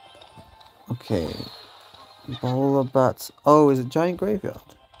 Okay. Bowler bats. Oh, is it giant graveyard?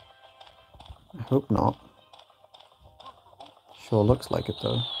 I hope not. Sure looks like it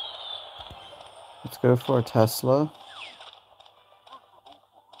though. Let's go for a Tesla.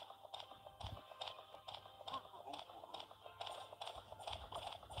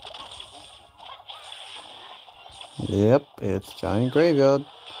 Yep, it's giant graveyard.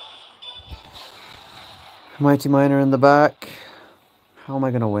 Mighty Miner in the back. How am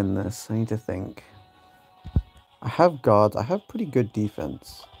I going to win this? I need to think. I have guards. I have pretty good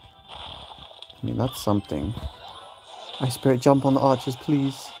defense. I mean, that's something. Ice Spirit, jump on the archers,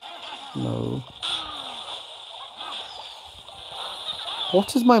 please. No.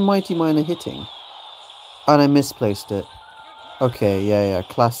 What is my Mighty Miner hitting? And I misplaced it. Okay, yeah.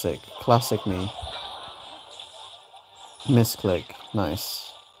 Classic. Classic me. Misclick.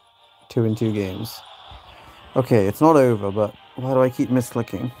 Nice. 2 in 2 games. Okay, it's not over, but why do I keep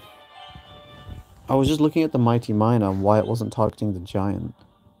misclicking? I was just looking at the Mighty Miner and why it wasn't targeting the giant.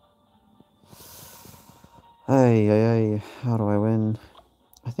 Hey, how do I win?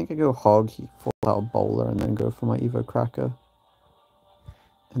 I think I go hog, he falls out a bowler, and then go for my Evo Cracker.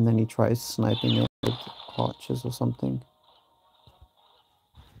 And then he tries sniping it with archers or something.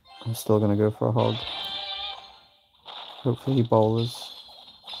 I'm still gonna go for a hog. Hopefully he bowlers.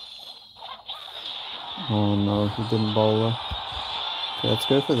 Oh no, he didn't bowler. Okay, let's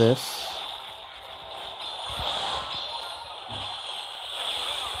go for this.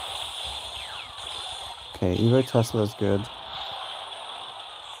 Okay, Evo Tesla is good.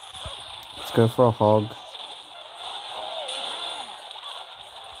 Let's go for a hog.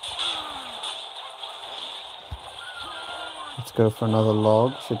 Let's go for another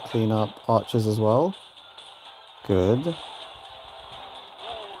log. Should clean up archers as well. Good.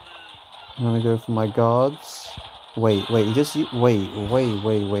 I'm gonna go for my guards. Wait, he just... Wait.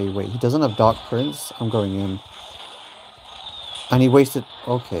 He doesn't have Dark Prince? I'm going in. And he wasted...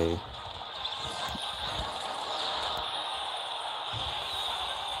 Okay.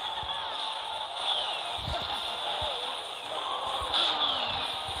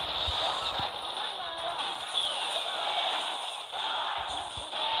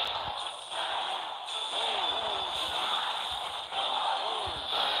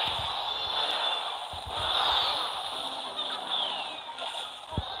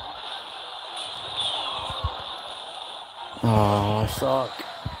 I suck.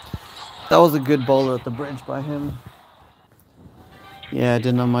 That was a good bowler at the bridge by him. Yeah, I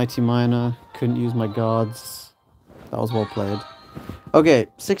didn't have Mighty Miner. Couldn't use my guards. That was well played. Okay,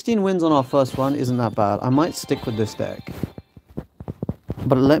 16 wins on our first run isn't that bad. I might stick with this deck.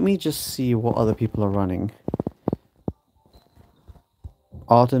 But let me just see what other people are running.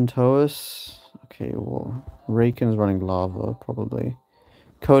 Ardentois. Okay, well, Raken's running Lava, probably.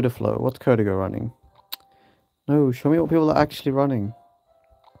 Codaflow. What's Codigo running? No, show me what people are actually running.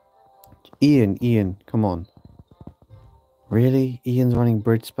 Ian, come on. Really? Ian's running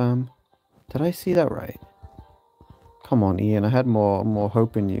Bridge Spam? Did I see that right? Come on, Ian, I had more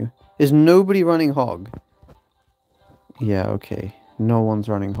hope in you. Is nobody running Hog? Yeah, okay. No one's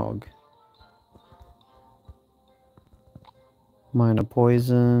running Hog. Minor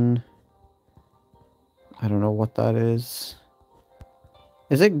Poison. I don't know what that is.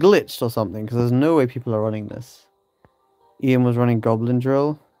 Is it glitched or something? Because there's no way people are running this. Ian was running Goblin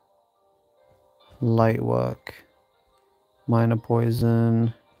Drill. Light Work. Minor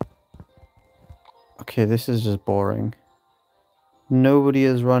Poison. Okay, this is just boring. Nobody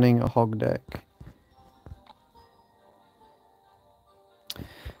is running a Hog deck.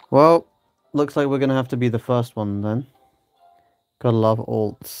 Well, looks like we're going to have to be the first one then. Gotta love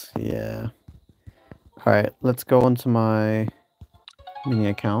alts, yeah. Alright, let's go onto my mini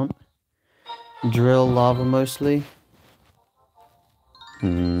account. Drill Lava mostly.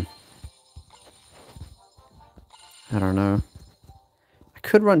 I don't know. I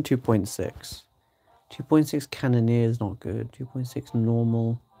could run 2.6. 2.6 Cannoneer is not good. 2.6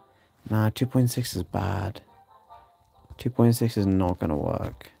 normal. Nah, 2.6 is bad. 2.6 is not gonna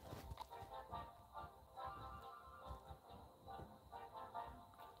work.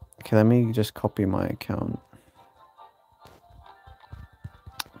 Okay, let me just copy my account.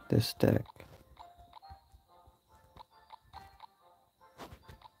 This deck.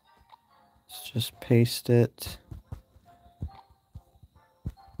 Let's just paste it.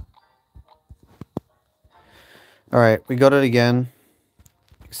 Alright, we got it again.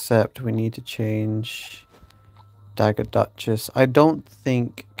 Except we need to change Dagger Duchess. I don't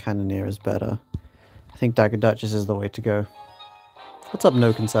think Cannoneer is better. I think Dagger Duchess is the way to go. What's up,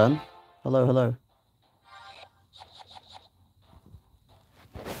 No Concern? Hello, hello.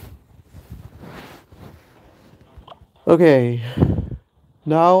 Okay.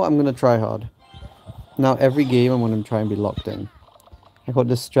 Now I'm gonna try hard. Now every game I'm gonna try and be locked in. I got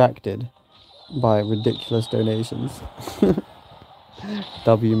distracted by ridiculous donations.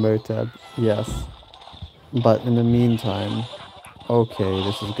 W Motab, yes. But in the meantime, okay,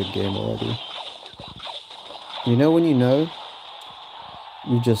 this is a good game already. You know when you know?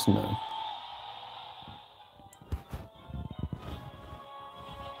 You just know.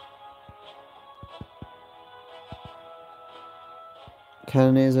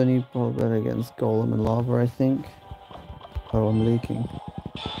 Cannoneer is only better against Golem and Lava, I think. Oh, I'm leaking.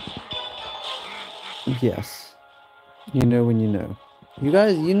 Yes. You know when you know. You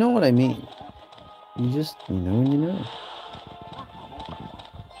guys, you know what I mean. You know when you know.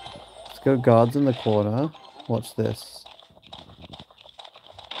 Let's go guards in the corner. Watch this.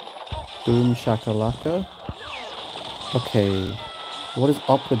 Boom shakalaka. Okay. What is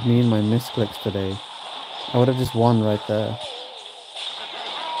up with me and my misclicks today? I would have just won right there.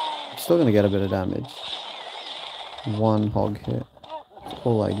 I'm still gonna get a bit of damage. One hog hit. That's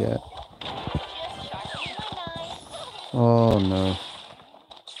all I get. Oh no.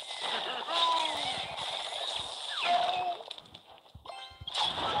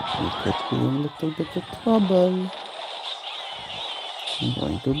 You could be in a little bit of trouble. I'm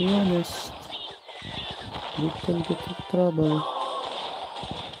going to be honest. Little bit of trouble.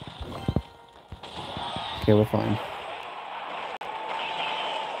 Okay, we're fine.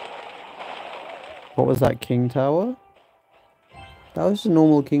 What was that, King Tower? That was just a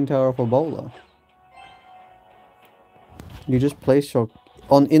normal King Tower for bowler. You just place your...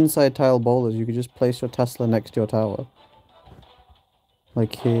 On inside tile bowlers, you could just place your Tesla next to your tower.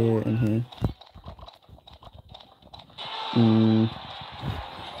 Like here and here.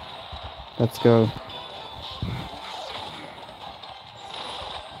 Let's go.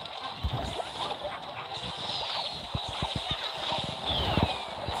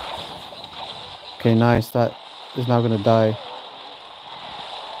 Okay, nice. That is now gonna die.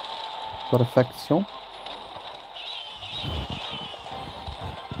 Perfection.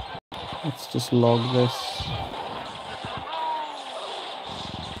 Let's just log this.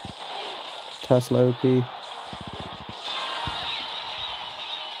 Tesla OP.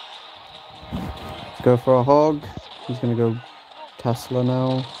 Let's go for a hog. He's gonna go Tesla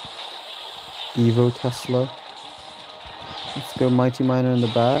now. Evo Tesla. Let's go Mighty Miner in the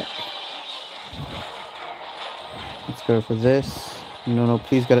back. Let's go for this. No, no,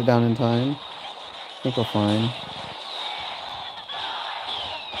 please get it down in time. I think we're fine.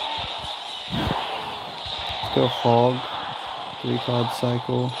 Let's go Hog. 3-card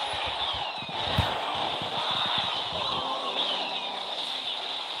cycle.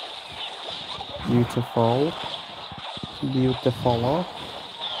 Beautiful. Beautiful.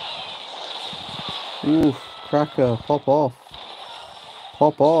 Oof, cracker, pop off.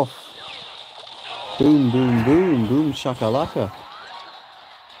 Pop off. Boom, boom, boom, boom, shakalaka.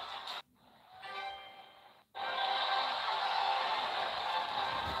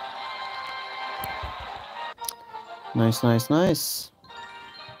 Nice, nice, nice.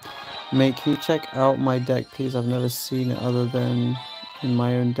 Mate, can you check out my deck, please? I've never seen it other than in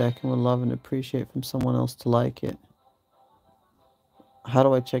my own deck and would love and appreciate from someone else to like it. How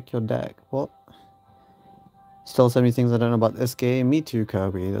do I check your deck? What? Still so many things I don't know about this game. Me too,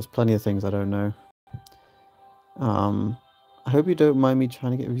 Kirby. There's plenty of things I don't know. I hope you don't mind me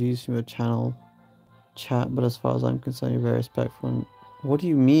trying to get views from your channel chat, but as far as I'm concerned, you're very respectful. And what do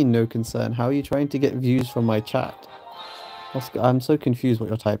you mean, no concern? How are you trying to get views from my chat? I'm so confused what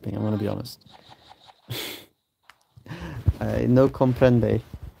you're typing, I'm gonna be honest. No comprende.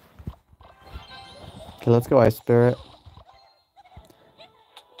 Okay, let's go Ice Spirit.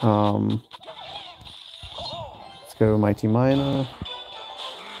 Let's go Mighty Miner.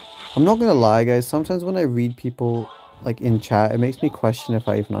 I'm not gonna lie, guys. Sometimes when I read people like in chat, it makes me question if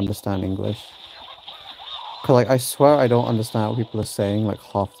I even understand English. Cause like I swear I don't understand what people are saying like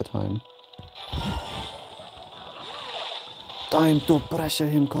half the time. Time to pressure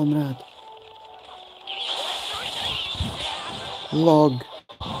him, comrade. Log.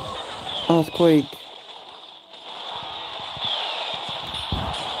 Earthquake.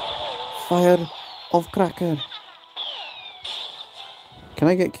 Fire of Cracker. Can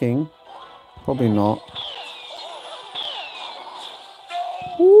I get king? Probably not.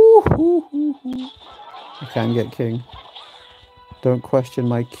 I can get king. Don't question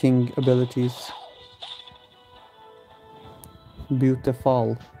my king abilities.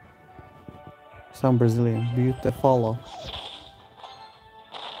 Beautiful. Sound Brazilian. Beautiful.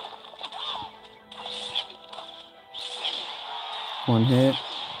 One hit.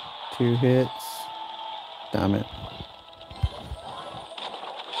 2 hits. Damn it.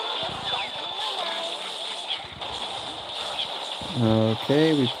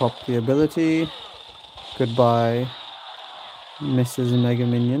 Okay, we pop the ability. Goodbye, Mrs. Mega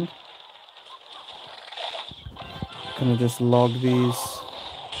Minion. Gonna just log these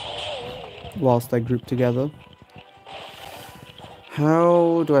whilst I group together.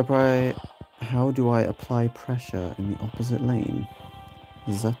 How do I apply pressure in the opposite lane?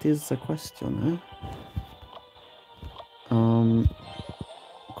 That is the question,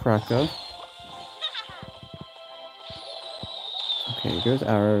 Cracker. Okay, here goes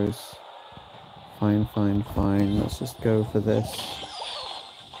arrows. Fine, fine, fine. Let's just go for this.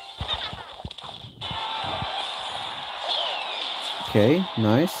 Okay,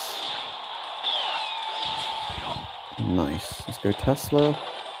 nice. Nice. Let's go Tesla.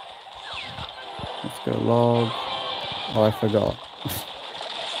 Let's go log. Oh, I forgot.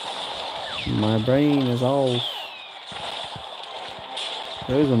 My brain is off.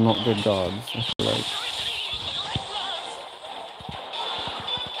 Those are not good guards, I feel like.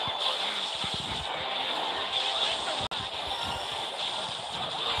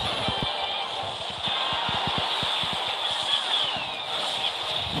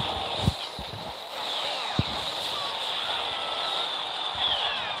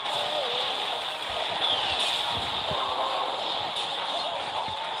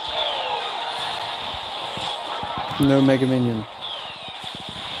 No Mega Minion.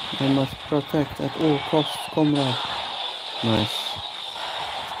 I must protect at all costs, comrade. Nice.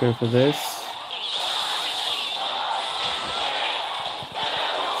 Let's go for this.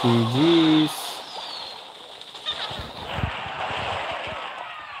 GG's.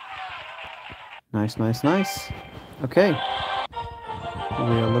 Nice, nice, nice. Okay. We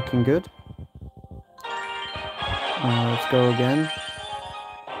are looking good. Let's go again.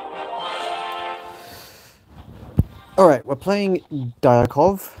 Alright, we're playing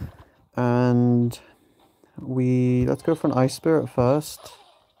Diakov, and let's go for an Ice Spirit first,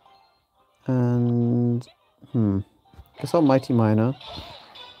 and, guess I'll Mighty Miner.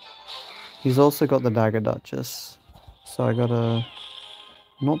 He's also got the Dagger Duchess, so I gotta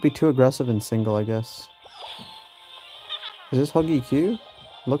not be too aggressive in single, I guess. Is this Hog EQ?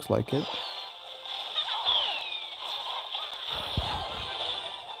 Looks like it.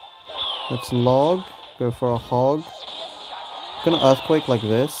 Let's log, go for a Hog. Gonna earthquake like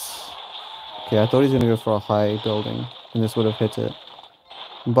this. Okay, I thought he was gonna go for a high building, and this would have hit it.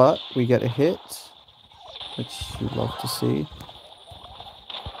 But we get a hit, which you'd love to see.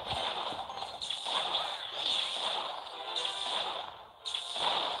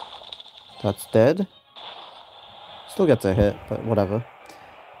 That's dead. Still gets a hit, but whatever.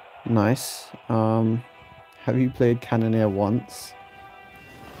 Nice. Have you played Cannoneer once?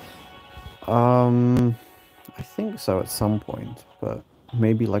 I think so at some point, but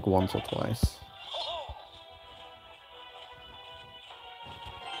maybe like once or twice.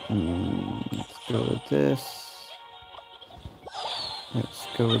 Let's go with this. Let's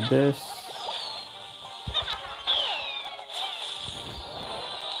go with this.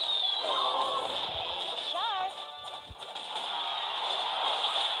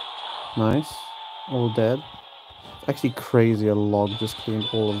 Nice. All dead. It's actually crazy, a log just cleaned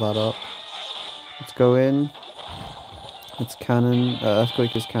all of that up. Let's go in. It's cannon.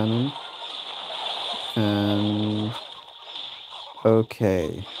 Earthquake is cannon. And...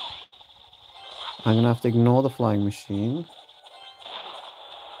 okay. I'm gonna have to ignore the flying machine.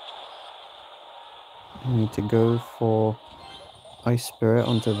 I need to go for Ice Spirit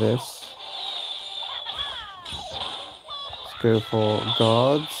onto this. Let's go for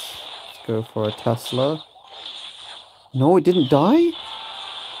guards. Let's go for a Tesla. No, it didn't die?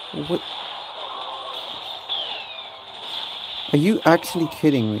 What? Are you actually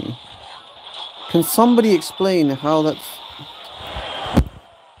kidding me? Can somebody explain how that's...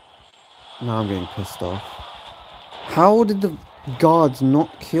 Now I'm getting pissed off. How did the guards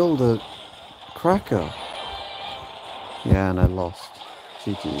not kill the Cracker? Yeah, and I lost.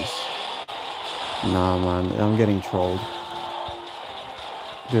 GG's. Nah, man, I'm getting trolled.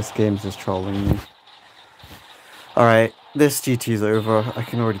 This game's just trolling me. Alright, this GT's over. I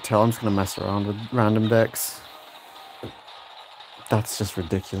can already tell. I'm just gonna mess around with random decks. That's just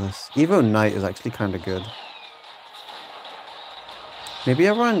ridiculous. Evo Knight is actually kind of good. Maybe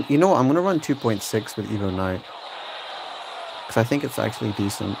I run... You know what? I'm gonna run 2.6 with Evo Knight. Because I think it's actually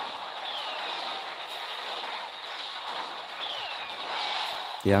decent.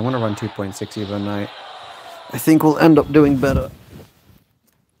 Yeah, I'm gonna run 2.6 Evo Knight. I think we'll end up doing better.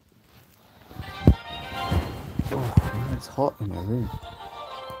 Oh, it's hot in my room.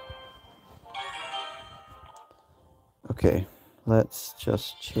 Okay, let's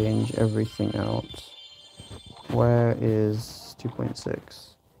just change everything out. Where is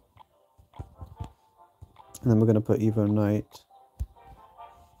 2.6? And then we're gonna put Evo Knight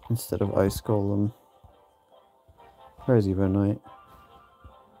instead of Ice Golem. Where is Evo Knight?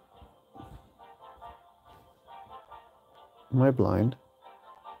 Am I blind?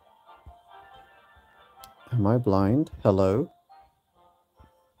 Am I blind? Hello?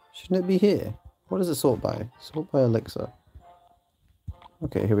 Shouldn't it be here? What is it sort by? Sort by Elixir.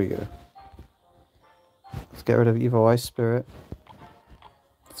 Okay, here we go. Let's get rid of Evo Ice Spirit.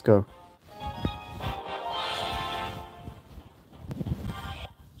 Let's go.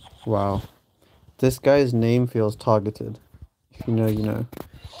 Wow. This guy's name feels targeted. If you know, you know.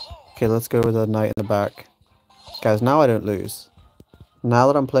 Okay, let's go with a knight in the back. Guys, now I don't lose. Now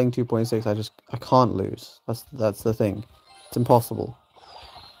that I'm playing 2.6, I can't lose. That's the thing. It's impossible.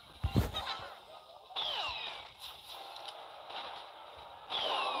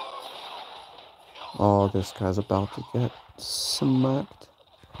 Oh, this guy's about to get smacked.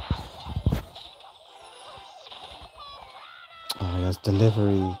 Oh, he has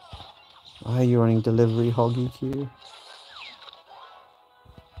delivery. Why are you running delivery, Hoggy Q?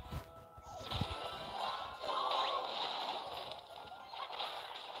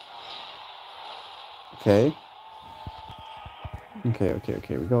 Okay.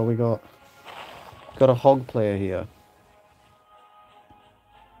 Okay. We got a hog player here.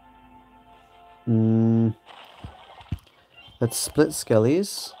 Let's split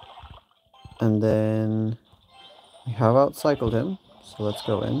Skellies. And then we have outcycled him. So let's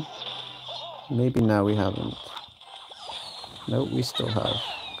go in. Maybe now we haven't. Nope, we still have.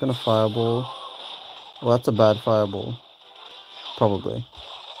 Gonna fireball. Well, that's a bad fireball. Probably.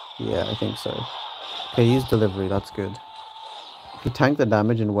 Yeah, I think so. Okay, use delivery. That's good. If he tanked the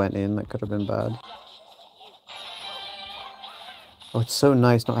damage and went in, that could have been bad. Oh, it's so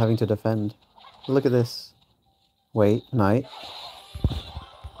nice not having to defend. Look at this. Wait, knight.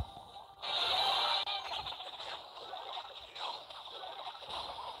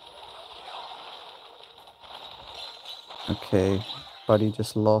 Okay, buddy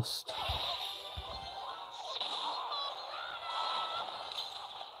just lost.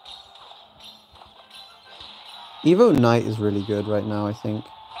 Evo Knight is really good right now, I think.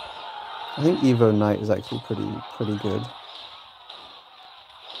 I think Evo Knight is actually pretty good.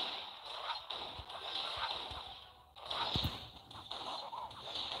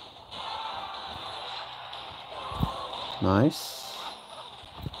 Nice.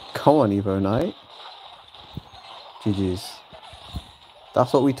 Come on, Evo Knight. GG's.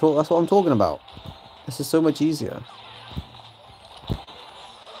 That's what I'm talking about. This is so much easier.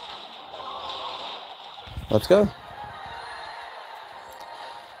 Let's go.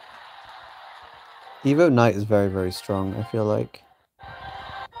 Evo Knight is very, very strong, I feel like.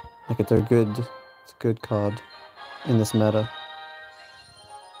 Like it's a good card in this meta.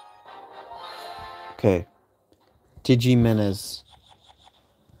 Okay. Tournamenent.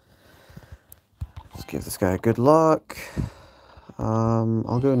 Let's give this guy good luck.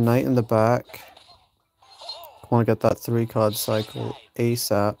 I'll go Knight in the back. I want to get that 3-card cycle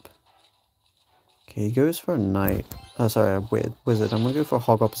ASAP. Okay, he goes for a Knight. Oh, sorry, a Wizard. I'm going to go for a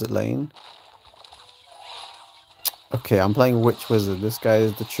Hog opposite lane. Okay, I'm playing Witch Wizard. This guy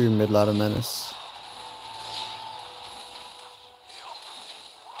is the true mid-ladder menace.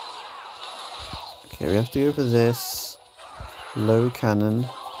 Okay, we have to go for this. Low cannon.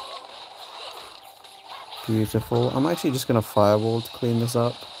 Beautiful. I'm actually just going to Fireball to clean this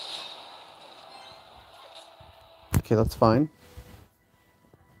up. Okay, that's fine.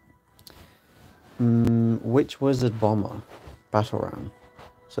 Witch Wizard Bomber. Battle Ram.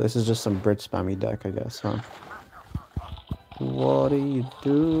 So this is just some bridge spammy deck, I guess, huh? What are you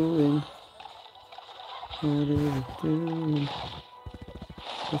doing? What are you doing?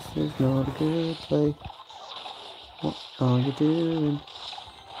 This is not a good play. What are you doing?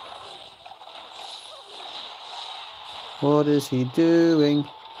 What is he doing?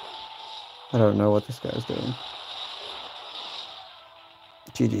 I don't know what this guy's doing.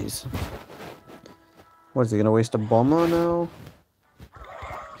 GG's. What is he gonna waste a bomber now?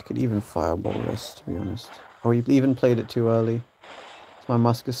 I could even Fireball this, to be honest. Oh, he even played it too early. So my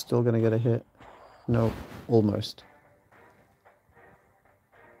Musk is still gonna get a hit. No, almost.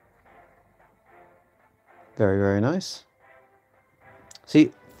 Very, very nice.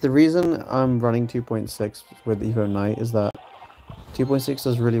 See, the reason I'm running 2.6 with Evo Knight is that 2.6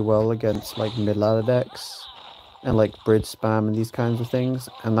 does really well against like mid-ladder decks and like bridge spam and these kinds of things,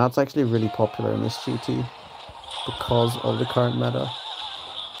 and that's actually really popular in this GT because of the current meta.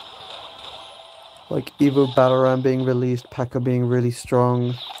 Like Evo Battleram being released, P.E.K.K.A being really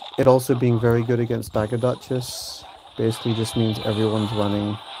strong, it also being very good against Dagger Duchess. Basically just means everyone's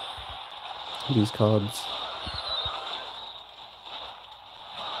running these cards.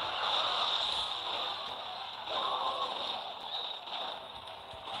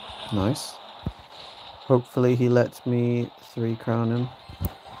 Nice. Hopefully he lets me 3-crown him.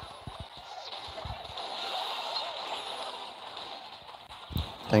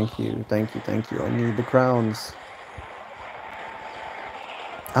 Thank you, thank you, thank you. I need the crowns.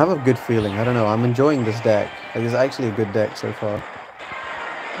 I have a good feeling. I don't know. I'm enjoying this deck. Like, it's actually a good deck so far.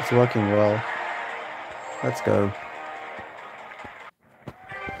 It's working well. Let's go.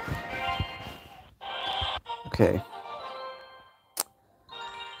 Okay.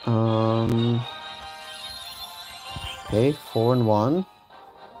 Okay, 4-1.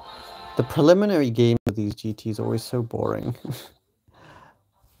 The preliminary game of these GTs is always so boring.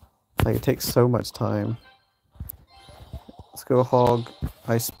 Like, it takes so much time. Let's go Hog,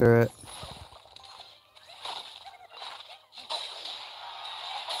 Ice Spirit.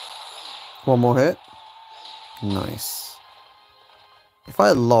 One more hit. Nice. If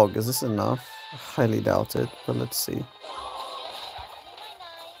I log, is this enough? I highly doubt it, but let's see.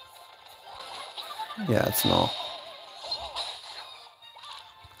 Yeah, it's not.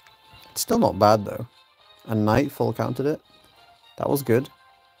 It's still not bad though. A Knight full counted it. That was good.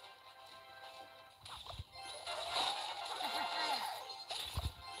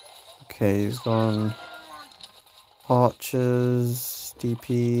 Okay, he's gone Archers,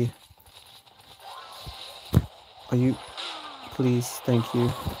 DP. Are you... Please, thank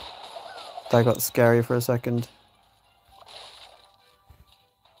you. That got scary for a second.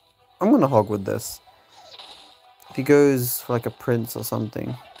 I'm gonna Hog with this. If he goes for like a Prince or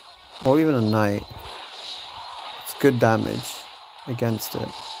something, or even a Knight, it's good damage against it.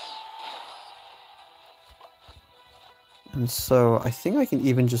 And so I think I can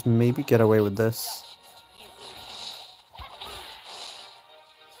even just maybe get away with this.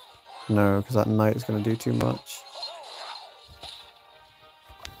 No, because that Knight is going to do too much.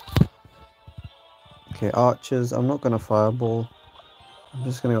 Okay, Archers. I'm not going to Fireball. I'm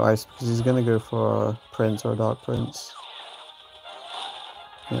just going to go Ice, because he's going to go for a Prince or a Dark Prince.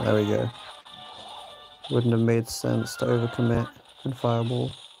 Yeah, there we go. Wouldn't have made sense to overcommit and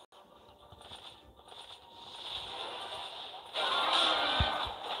Fireball.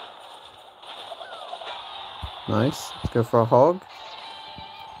 Nice. Let's go for a Hog.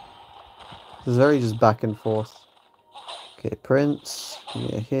 It's very just back and forth. Okay, Prince. Give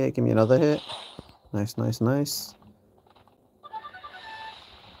me a hit. Give me another hit. Nice, nice, nice.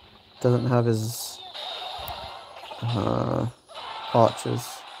 Doesn't have his archers.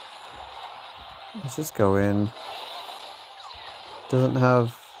 Let's just go in. Doesn't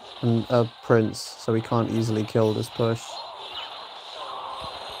have a prince, so we can't easily kill this push.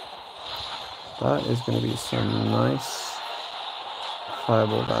 That is going to be some nice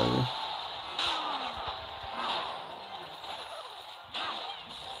fireball value.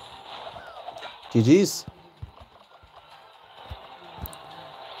 GG's.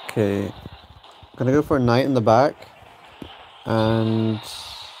 Okay. I'm gonna go for a knight in the back. And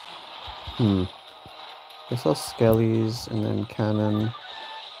guess I'll skellies and then cannon.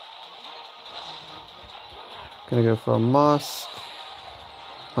 Gonna go for a mask.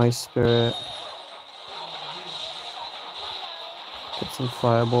 Ice spirit. Get some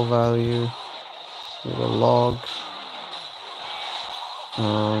fireball value. With a log.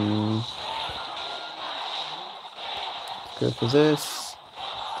 Go for this.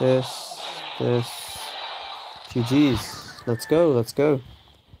 This. GG's. Let's go, let's go.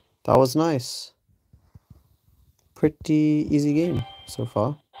 That was nice. Pretty easy game so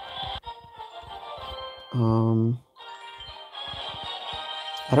far. I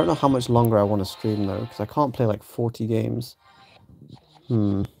don't know how much longer I want to stream though, because I can't play like 40 games.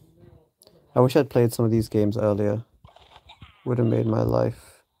 I wish I'd played some of these games earlier. Would have made my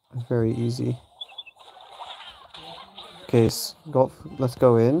life very easy. Okay, so let's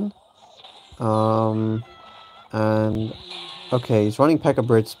go in. And okay, he's running P.E.K.K.A.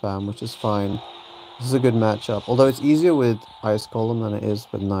 Bridge Spam, which is fine. This is a good matchup, although it's easier with Ice Golem than it is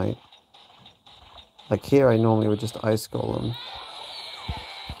with Knight. Like here, I normally would just Ice Golem.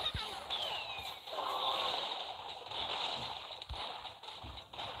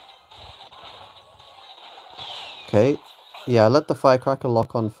 Okay, yeah, let the Firecracker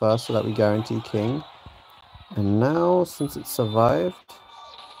lock on first so that we guarantee King. And now, since it survived...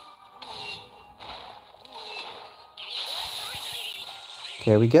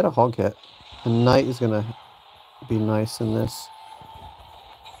 Okay, we get a hog hit. And Knight is gonna be nice in this.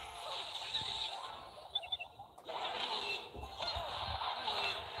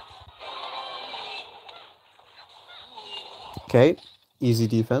 Okay, easy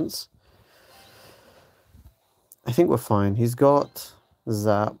defense. I think we're fine. He's got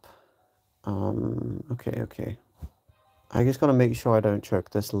Zap. Okay. I just gotta make sure I don't choke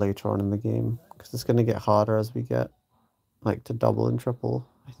this later on in the game, because it's gonna get harder as we get, like, to double and triple,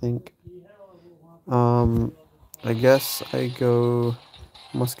 I think. I guess I go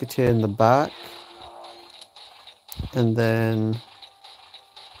Musketeer in the back, and then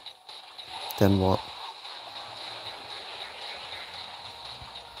what?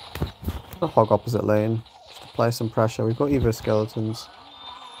 A hog opposite lane. Just apply some pressure. We've got Evo Skeletons.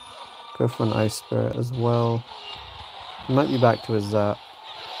 Go for an Ice Spirit as well. He might be back to his Zap.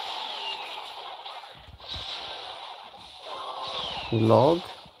 Log.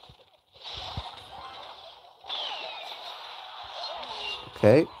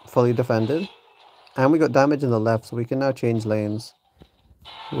 Okay, fully defended. And we got damage in the left, so we can now change lanes.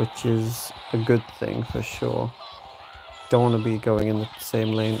 Which is a good thing for sure. Don't want to be going in the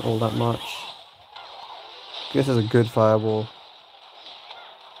same lane all that much. This is a good fireball.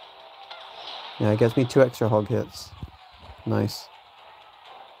 Yeah, it gets me 2 extra hog hits. Nice.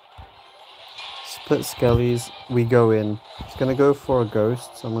 Split skellies. We go in. Just gonna go for a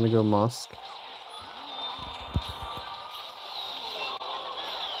ghost, so I'm gonna go mask.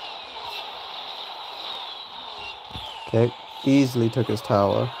 Okay, easily took his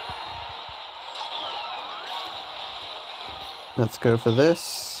tower. Let's go for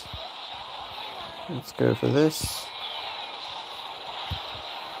this. Let's go for this.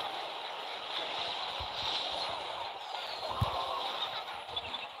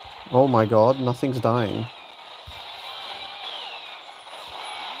 Oh my god, nothing's dying.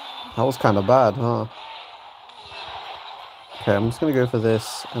 That was kind of bad, huh? Okay, I'm just gonna go for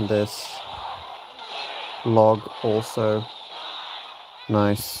this and this. Log also.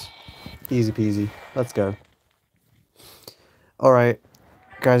 Nice. Easy peasy. Let's go. Alright.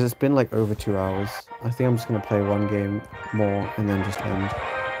 Guys, it's been like over 2 hours. I think I'm just gonna play one game more and then just end.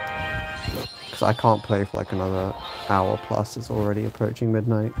 Because I can't play for like another hour plus. It's already approaching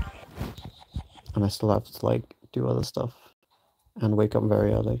midnight. And I still have to like do other stuff. And wake up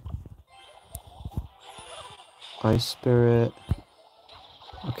very early. Ice Spirit.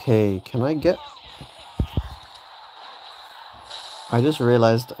 Okay, can I get... I just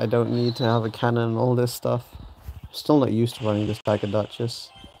realized I don't need to have a cannon and all this stuff. I'm still not used to running this Tiger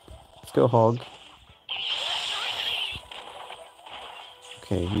Duchess. Let's go hog.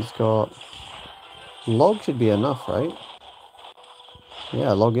 Okay, he's got... Log should be enough, right?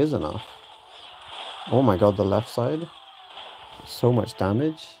 Yeah, log is enough. Oh my god, the left side. So much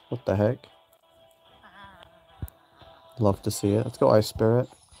damage. What the heck? Love to see it. Let's go Ice Spirit.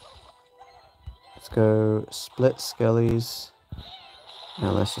 Let's go Split Skellies.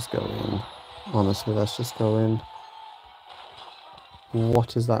 And let's just go in. Honestly, let's just go in.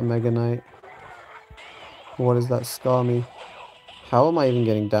 What is that Mega Knight? What is that Skarmy? How am I even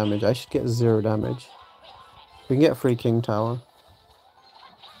getting damage? I should get 0 damage. We can get free King Tower.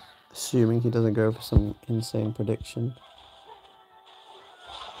 Assuming he doesn't go for some insane prediction.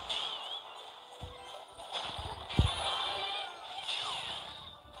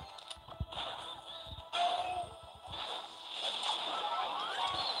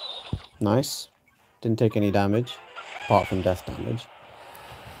 Nice. Didn't take any damage. Apart from death damage.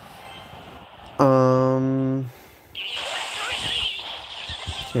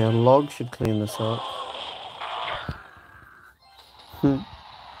 Yeah, log should clean this up.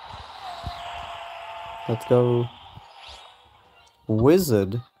 Let's go.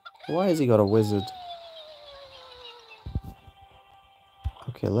 Wizard? Why has he got a wizard?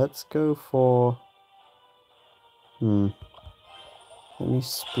 Okay, let's go for... Let me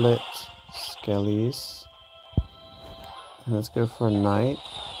split Skellies. Let's go for a knight.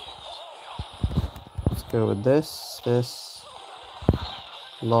 Let's go with this.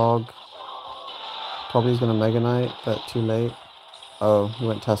 Log. Probably he's gonna Mega Knight, but too late. Oh, he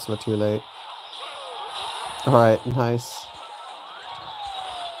went Tesla too late. Alright, nice.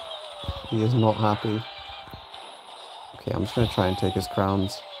 He is not happy. Okay, I'm just gonna try and take his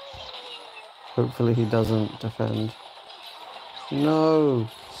crowns. Hopefully he doesn't defend. No!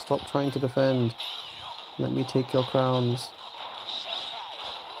 Stop trying to defend. Let me take your crowns.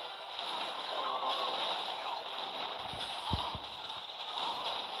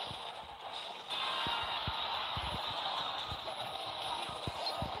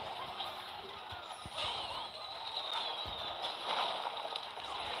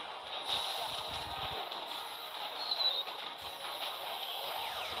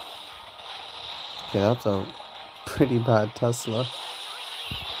 Okay, that's a pretty bad Tesla.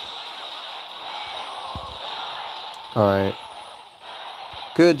 Alright.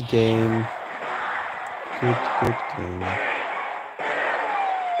 Good game. Good game.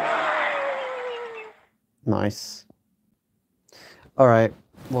 Nice. Alright.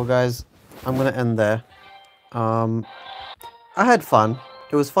 Well, guys, I'm going to end there. I had fun.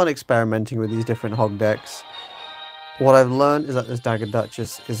 It was fun experimenting with these different hog decks. What I've learned is that this Dagger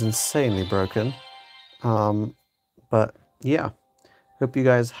Duchess is insanely broken. But yeah. Hope you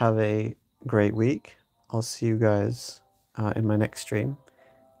guys have a great week. I'll see you guys in my next stream.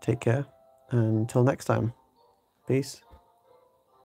 Take care. And until next time. Peace.